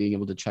retrospectively being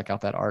able to check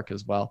out that arc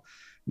as well.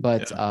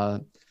 But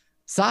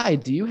Sai,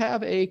 do you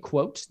have a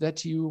quote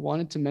that you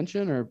wanted to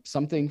mention, or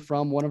something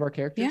from one of our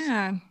characters?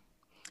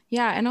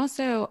 Yeah, and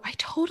also I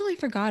totally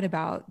forgot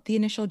about the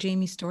initial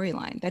Jamie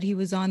storyline that he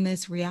was on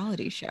this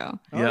reality show.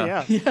 Oh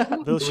Yeah. yeah.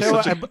 The was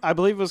show such I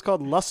believe was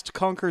called Lust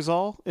Conquers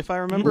All, if I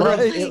remember Love,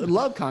 right.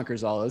 love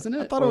conquers all, isn't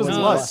it? I thought it Or was it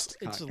Lust.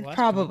 It's Lust.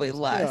 Probably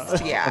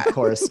Lust. Yeah. Of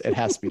course, it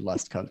has to be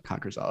lust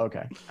conquers all.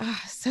 Okay.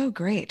 Ah, so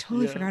great.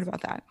 Totally Yes. forgot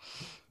about that.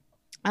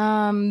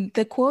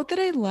 The quote that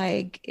I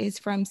like is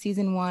from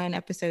season 1,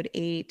 episode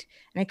 8,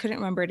 and I couldn't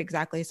remember it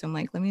exactly, so I'm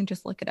like, let me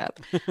just look it up.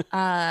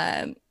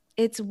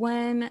 It's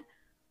when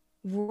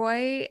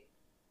Roy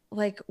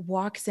like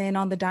walks in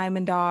on the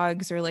Diamond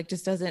Dogs, or like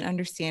just doesn't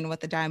understand what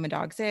the Diamond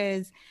Dogs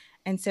is,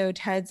 and so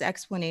Ted's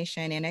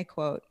explanation, and I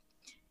quote,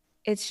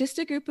 "It's just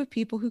a group of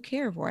people who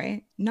care,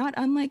 Roy, not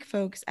unlike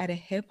folks at a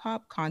hip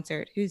hop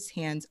concert whose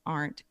hands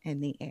aren't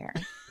in the air."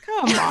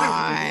 Come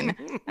on.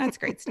 That's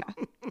great stuff.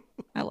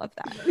 I love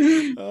that.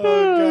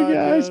 Oh,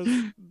 gosh.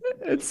 yes.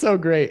 It's so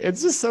great.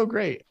 It's just so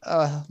great.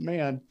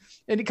 Man.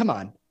 And come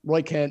on,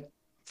 Roy Kent,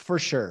 for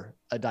sure,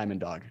 a Diamond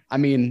Dog. I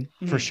mean,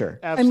 for sure.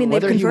 I mean, they've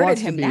Whether he converted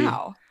wants to him be-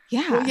 now.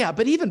 Yeah. Well, yeah,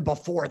 but even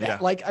before that, Yeah.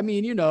 like, I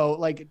mean,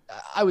 like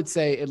I would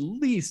say at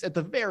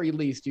the very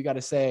least, you got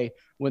to say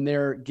when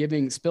they're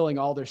spilling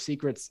all their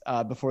secrets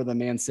before the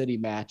Man City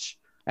match,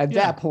 at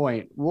Yeah. that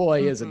point,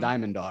 Roy is a Mhm.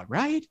 Diamond Dog,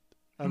 right?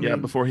 I Yeah,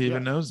 mean, before he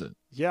even knows it.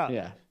 Yeah.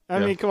 Yeah. I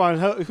Yeah. mean, come on.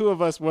 Who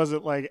of us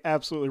wasn't like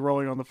absolutely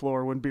rolling on the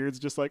floor when Beard's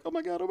just like, "Oh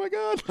my god,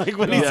 like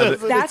when he Yeah,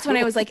 says it, That's it's when I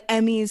cool. was like,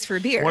 Emmys for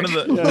Beard. One of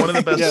the Yes. one of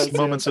the best Yes,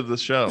 moments of the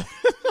show.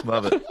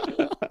 Love it.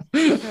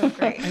 So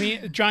great. I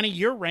mean, Johnny,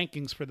 your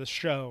rankings for the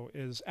show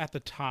is at the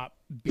top.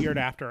 Beard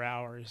After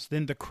Hours,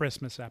 then the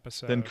Christmas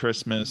episode, Then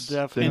Christmas.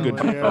 Definitely.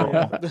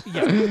 Then good.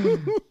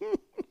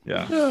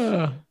 Yeah.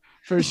 Yeah.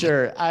 For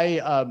sure. I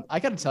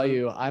got to tell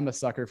you, I'm a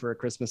sucker for a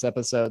Christmas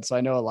episode. So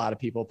I know a lot of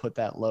people put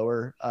that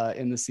lower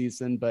in the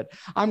season, but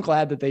I'm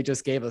glad that they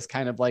just gave us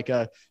kind of like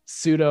a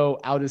pseudo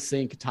out of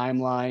sync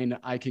timeline.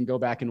 I can go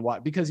back and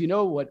watch, because you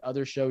know what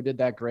other show did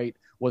that great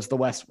was The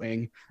West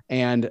Wing.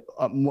 And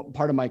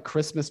part of my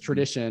Christmas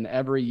tradition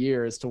every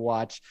year is to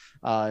watch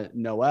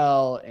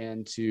Noel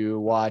and to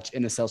watch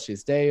In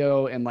Excelsis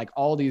Deo and like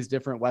all these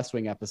different West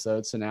Wing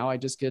episodes. So now I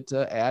just get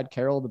to add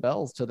Carol of the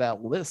Bells to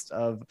that list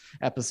of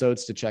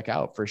episodes to check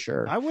out for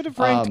sure. I would have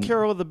ranked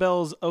Carol of the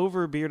Bells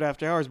over Beard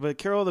After Hours, but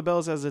Carol of the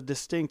Bells has a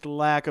distinct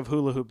lack of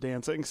hula hoop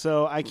dancing,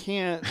 so I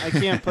can't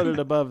put it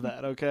above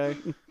that. Okay.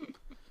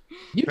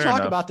 You Fair talk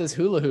enough. about this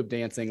hula hoop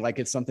dancing like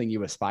it's something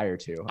you aspire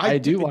to. I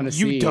do want to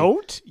see.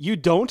 You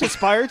don't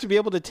aspire to be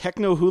able to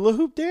techno hula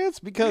hoop dance,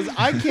 because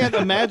I can't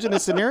imagine a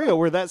scenario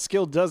where that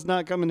skill does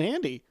not come in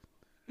handy.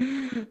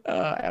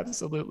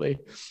 Absolutely.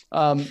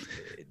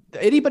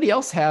 Anybody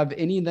else have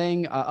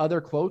anything,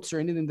 other quotes or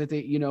anything that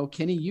they,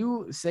 Kenny,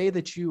 you say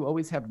that you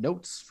always have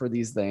notes for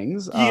these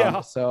things. Yeah.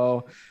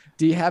 So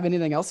do you have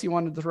anything else you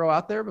wanted to throw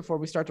out there before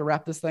we start to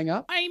wrap this thing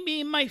up? I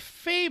mean, my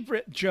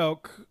favorite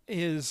joke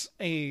is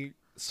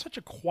such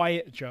a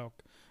quiet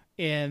joke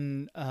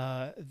in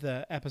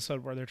the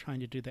episode where they're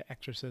trying to do the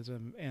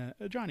exorcism. And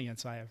Johnny and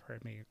Si have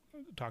heard me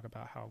talk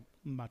about how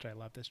much I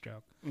love this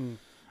joke.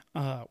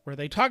 Where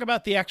they talk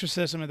about the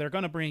exorcism and they're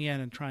going to bring in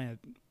and try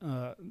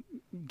and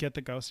get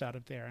the ghost out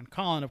of there. And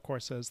Colin, of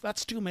course, says,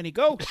 "That's too many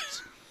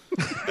ghosts."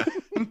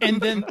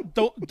 And then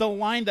the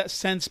line that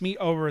sends me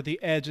over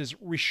the edge is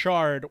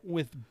Richard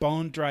with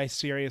bone dry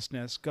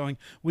seriousness going,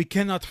 "We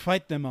cannot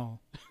fight them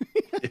all."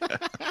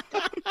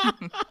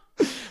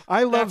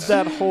 I love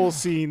that whole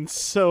scene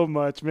so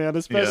much, man,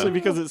 especially Yeah.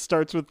 because it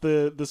starts with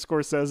the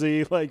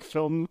Scorsese like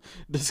film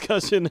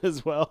discussion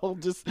as well.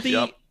 Just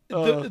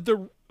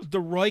The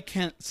Roy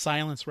Kent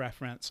silence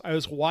reference. I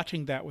was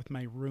watching that with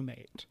my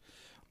roommate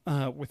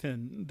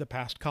within the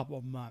past couple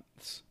of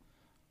months,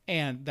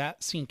 and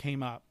that scene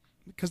came up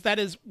because that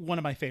is one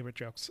of my favorite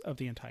jokes of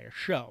the entire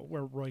show,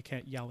 where Roy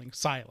Kent yelling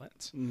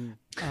silence, and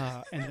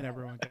then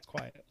everyone gets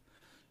quiet.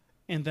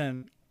 And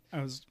then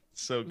I was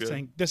So good.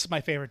 saying, "This is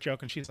my favorite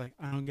joke," and she's like,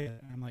 "I don't get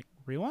it." And I'm like,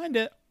 "Rewind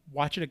it,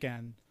 watch it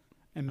again,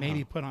 and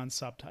maybe put on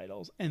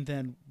subtitles." And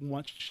then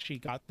once she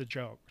got the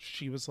joke,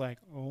 she was like,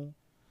 "Oh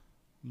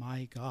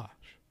my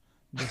gosh,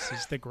 this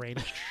is the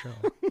greatest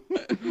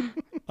show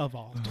of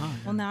all time."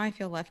 Well, now I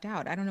feel left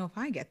out. I don't know if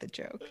I get the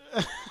joke.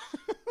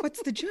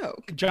 What's the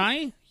joke?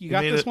 Johnny, you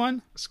got made this it.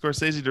 one?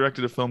 Scorsese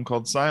directed a film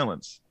called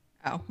Silence.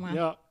 Oh,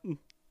 well, yeah.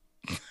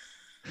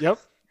 Yep.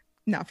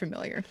 not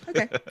familiar.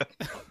 Okay.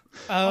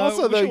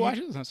 Also, we though, should you- watch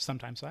it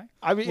sometime, Si.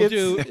 I mean, We'll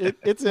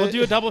it's We'll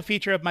do a double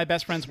feature of My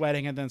Best Friend's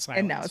Wedding and then Silence.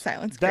 And now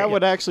silence. that Great.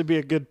 would actually be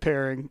a good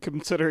pairing,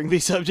 considering the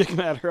subject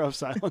matter of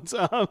Silence.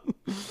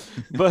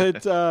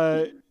 But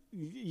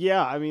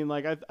yeah, I mean,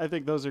 like I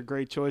think those are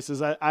great choices.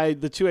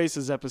 The Two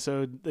Aces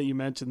episode that you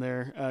mentioned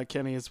there,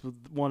 Kenny, is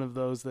one of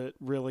those that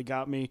really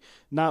got me.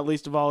 Not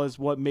least of all is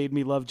what made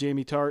me love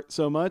Jamie Tart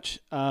so much,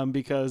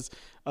 because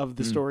of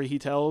the story he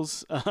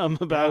tells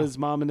about his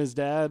mom and his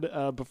dad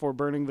before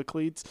burning the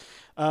cleats,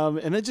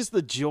 and then just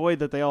the joy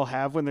that they all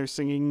have when they're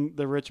singing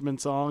the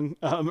Richmond song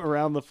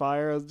around the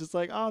fire. I was just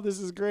like, oh, this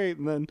is great.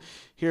 And then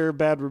here,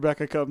 bad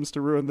Rebecca comes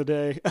to ruin the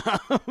day.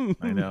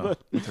 I know.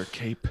 With her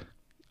cape.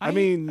 I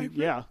mean,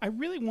 yeah. I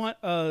really want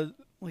a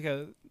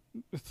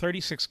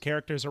 36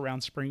 characters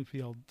around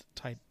Springfield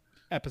type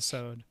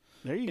episode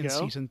There you in go.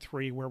 season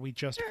 3 where we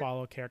just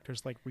follow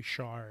characters like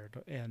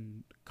Richard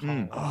and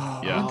Colin.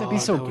 Yeah. Wouldn't that be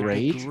so that would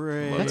be great?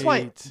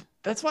 great.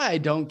 That's why I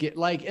don't get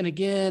like, and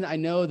again, I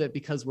know that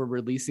because we're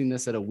releasing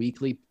this at a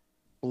weekly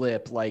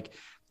blip, like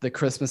the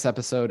Christmas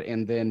episode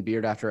and then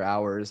Beard After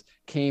Hours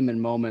came in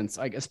moments,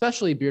 like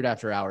especially Beard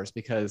After Hours,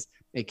 because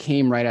it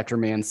came right after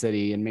Man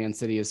City, and Man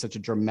City is such a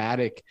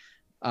dramatic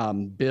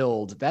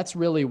build. That's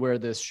really where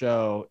this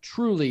show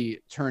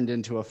truly turned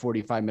into a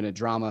 45-minute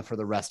drama for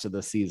the rest of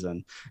the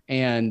season.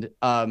 And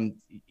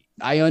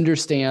I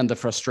understand the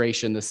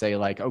frustration to say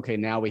like, okay,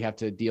 now we have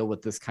to deal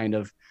with this kind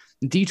of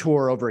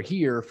detour over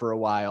here for a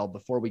while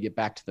before we get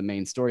back to the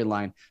main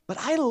storyline. But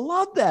I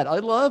love that. I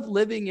love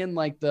living in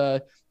like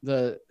and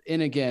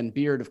again,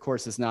 Beard, of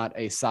course, is not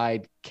a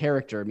side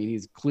character. I mean,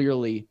 he's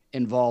clearly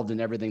involved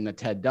in everything that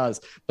Ted does,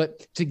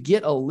 but to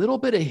get a little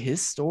bit of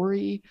his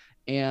story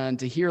and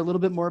to hear a little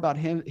bit more about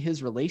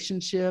his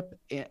relationship,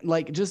 and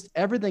like just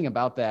everything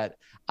about that,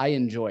 I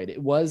enjoyed.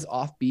 It was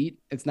offbeat.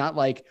 It's not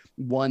like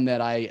one that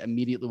I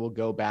immediately will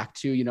go back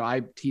to. You know,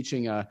 I'm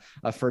teaching a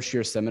first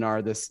year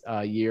seminar this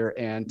year,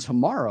 and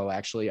tomorrow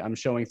actually I'm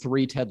showing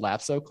 3 Ted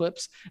Lasso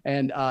clips,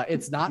 and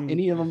it's not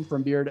any of them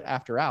from Beard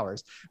After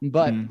Hours,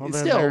 but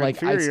still,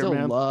 like I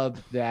still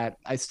love that.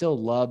 I still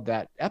love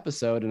that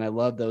episode, and I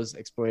love those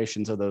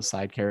explorations of those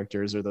side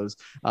characters or those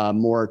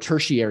more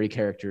tertiary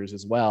characters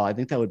as well. I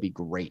think that would be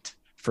great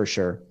for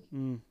sure.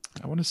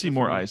 I want to see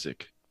more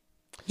Isaac.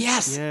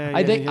 Yes,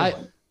 I think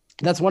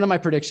that's one of my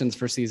predictions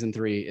for season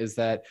 3 is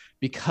that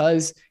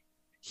because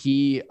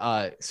he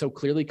so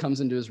clearly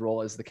comes into his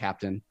role as the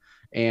captain,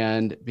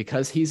 and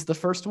because he's the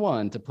first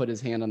one to put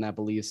his hand on that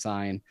believe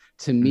sign,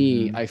 to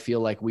me, I feel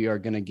like we are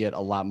going to get a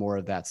lot more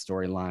of that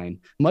storyline,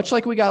 much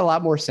like we got a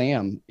lot more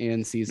Sam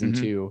in season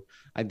 2.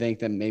 I think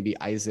that maybe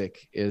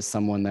Isaac is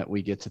someone that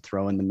we get to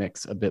throw in the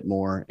mix a bit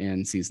more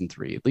in season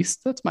 3. At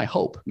least that's my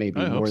hope,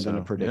 maybe more than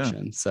a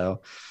prediction. Yeah.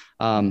 So,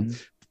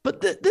 but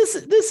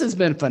this has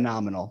been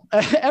phenomenal.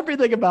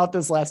 Everything about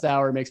this last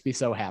hour makes me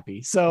so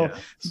happy. So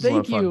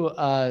thank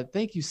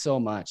you so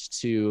much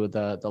to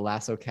the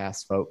Lasso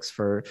Cast folks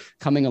for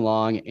coming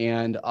along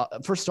and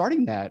for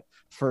starting that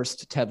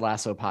first Ted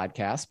Lasso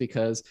podcast,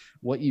 because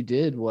what you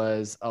did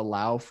was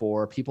allow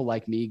for people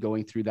like me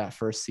going through that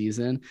first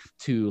season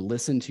to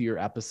listen to your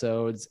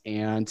episodes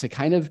and to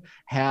kind of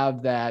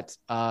have that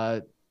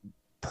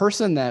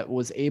person that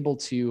was able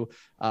to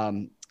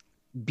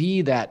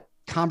be that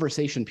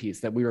conversation piece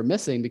that we were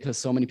missing because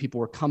so many people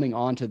were coming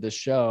onto this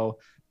show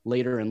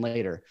later and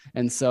later.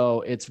 And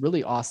so it's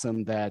really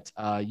awesome that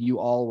you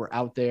all were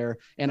out there.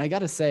 And I got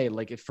to say,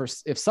 like,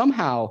 if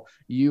somehow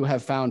you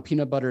have found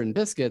Peanut Butter and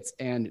Biscuits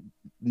and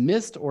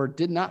missed or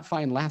did not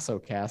find Lasso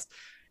Cast,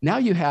 now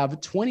you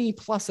have 20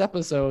 plus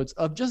episodes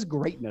of just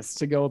greatness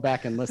to go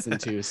back and listen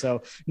to.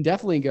 So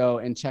definitely go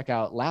and check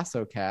out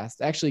Lasso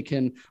Cast. Actually,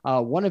 can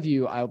one of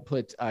you, I'll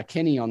put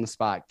Kenny on the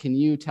spot. Can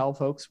you tell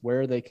folks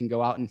where they can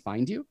go out and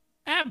find you?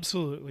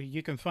 Absolutely.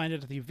 You can find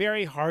it at the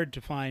very hard to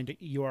find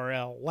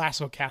URL,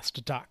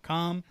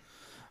 lassocast.com.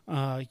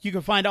 You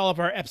can find all of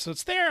our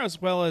episodes there,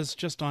 as well as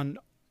just on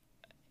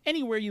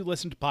anywhere you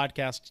listen to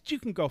podcasts, you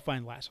can go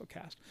find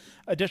LassoCast.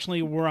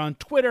 Additionally, we're on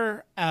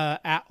Twitter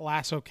at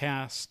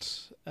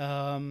LassoCast.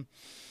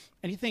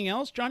 Anything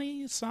else,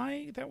 Johnny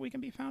Sai, that we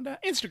can be found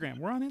at? Instagram.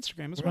 We're on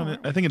Instagram as well.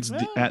 I think it's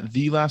at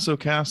the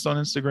LassoCast on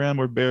Instagram.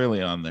 We're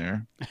barely on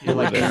there. You're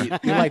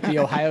like the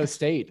Ohio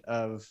State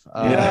of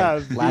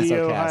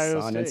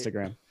LassoCast on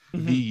Instagram.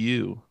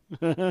 VU.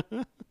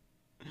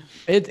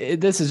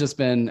 This has just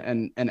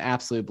been an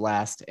absolute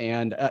blast.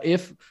 And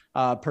if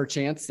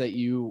perchance that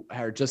you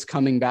are just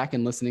coming back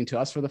and listening to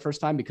us for the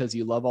first time because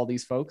you love all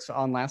these folks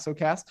on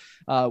LassoCast,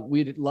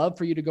 we'd love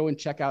for you to go and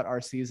check out our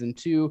season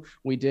 2.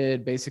 We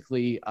did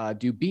basically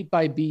do beat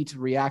by beat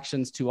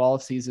reactions to all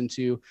of season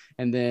 2.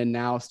 And then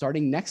now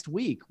starting next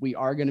week, we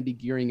are going to be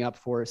gearing up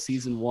for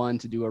season 1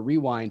 to do a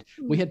rewind.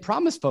 We had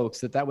promised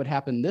folks that would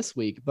happen this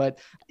week, but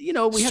we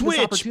had this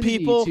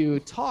opportunity to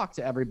talk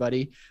to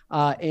everybody.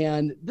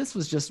 And this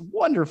was just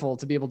wonderful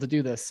to be able to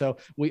do this. So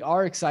we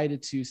are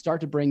excited to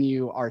start to bring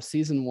you our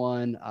season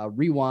 1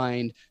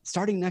 rewind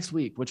starting next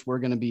week, which we're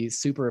going to be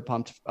super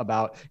pumped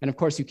about. And of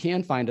course, you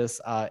can find us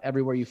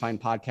everywhere you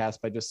find podcasts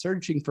by just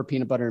searching for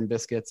Peanut Butter and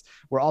Biscuits.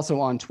 We're also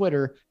on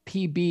Twitter,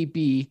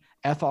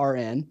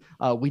 PBBFRN.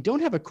 We don't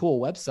have a cool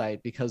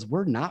website because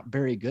we're not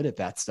very good at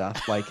that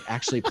stuff, like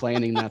actually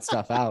planning that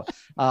stuff out.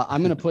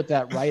 I'm going to put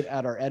that right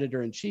at our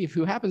editor-in-chief,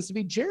 who happens to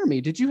be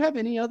Jeremy. Did you have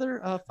any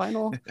other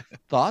final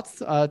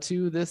thoughts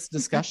to this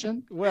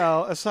discussion?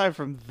 Well, aside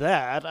from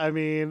that, I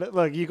mean,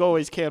 look, you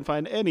always can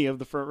find any of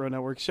the Front Row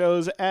Network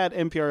shows at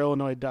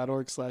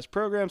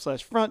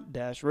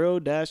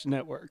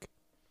nprillinois.org/program/front-row-network.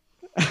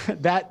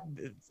 That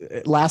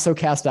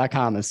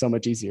lassocast.com is so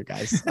much easier,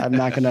 guys. I'm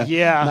not gonna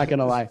I'm not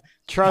gonna lie.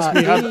 Trust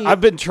me,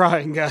 I've been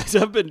trying, guys.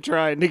 I've been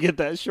trying to get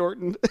that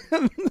shortened.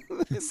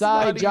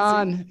 Sai,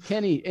 John,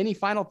 Kenny, any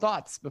final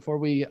thoughts before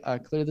we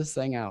clear this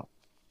thing out?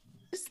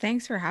 Just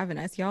thanks for having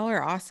us. Y'all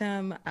are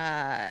awesome.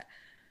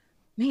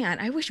 Man,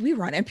 I wish we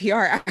were on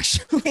NPR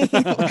actually. Like,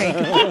 you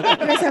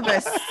guys have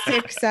a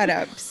sick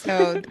setup.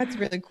 So that's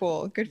really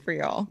cool. Good for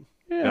y'all.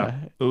 Yeah.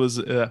 It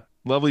was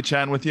lovely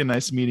chatting with you.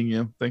 Nice meeting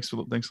you. Thanks a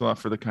lot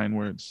for the kind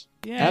words.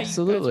 Yeah,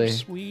 Absolutely. you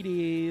guys are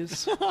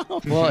sweeties.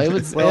 Well, it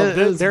was. Well, it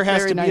was there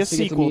has very to be nice a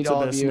get sequel meet to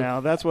all of this you.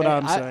 now. That's what Hey,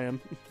 I'm saying.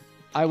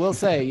 I will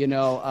say,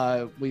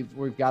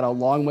 we've got a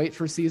long wait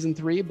for season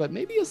 3, but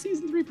maybe a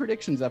season 3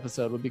 predictions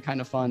episode would be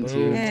kind of fun to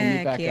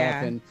meet back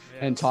up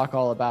and talk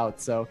all about.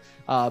 So,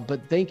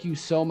 but thank you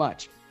so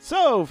much.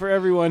 So, for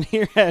everyone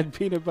here at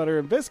Peanut Butter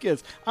and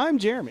Biscuits, I'm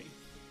Jeremy.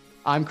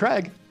 I'm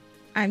Craig.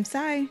 I'm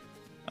Cy.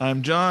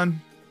 I'm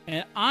John.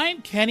 And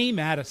I'm Kenny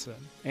Madison.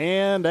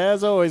 And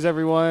as always,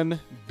 everyone,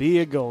 be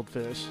a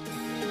goldfish.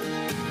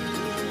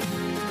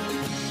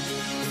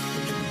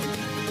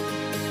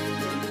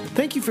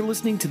 Thank you for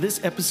listening to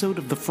this episode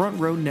of the Front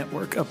Row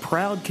Network, a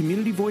proud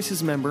Community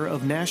Voices member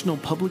of National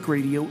Public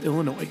Radio,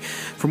 Illinois.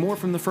 For more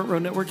from the Front Row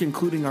Network,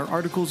 including our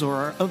articles or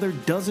our other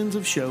dozens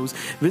of shows,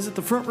 visit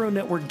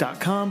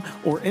thefrontrownetwork.com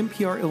or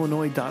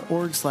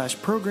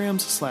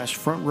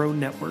nprillinois.org/programs/Front Row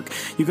Network.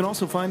 You can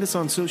also find us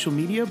on social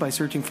media by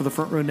searching for the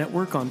Front Row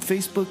Network on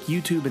Facebook,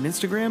 YouTube, and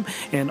Instagram,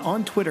 and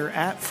on Twitter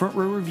at Front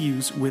Row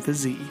Reviews with a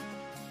Z.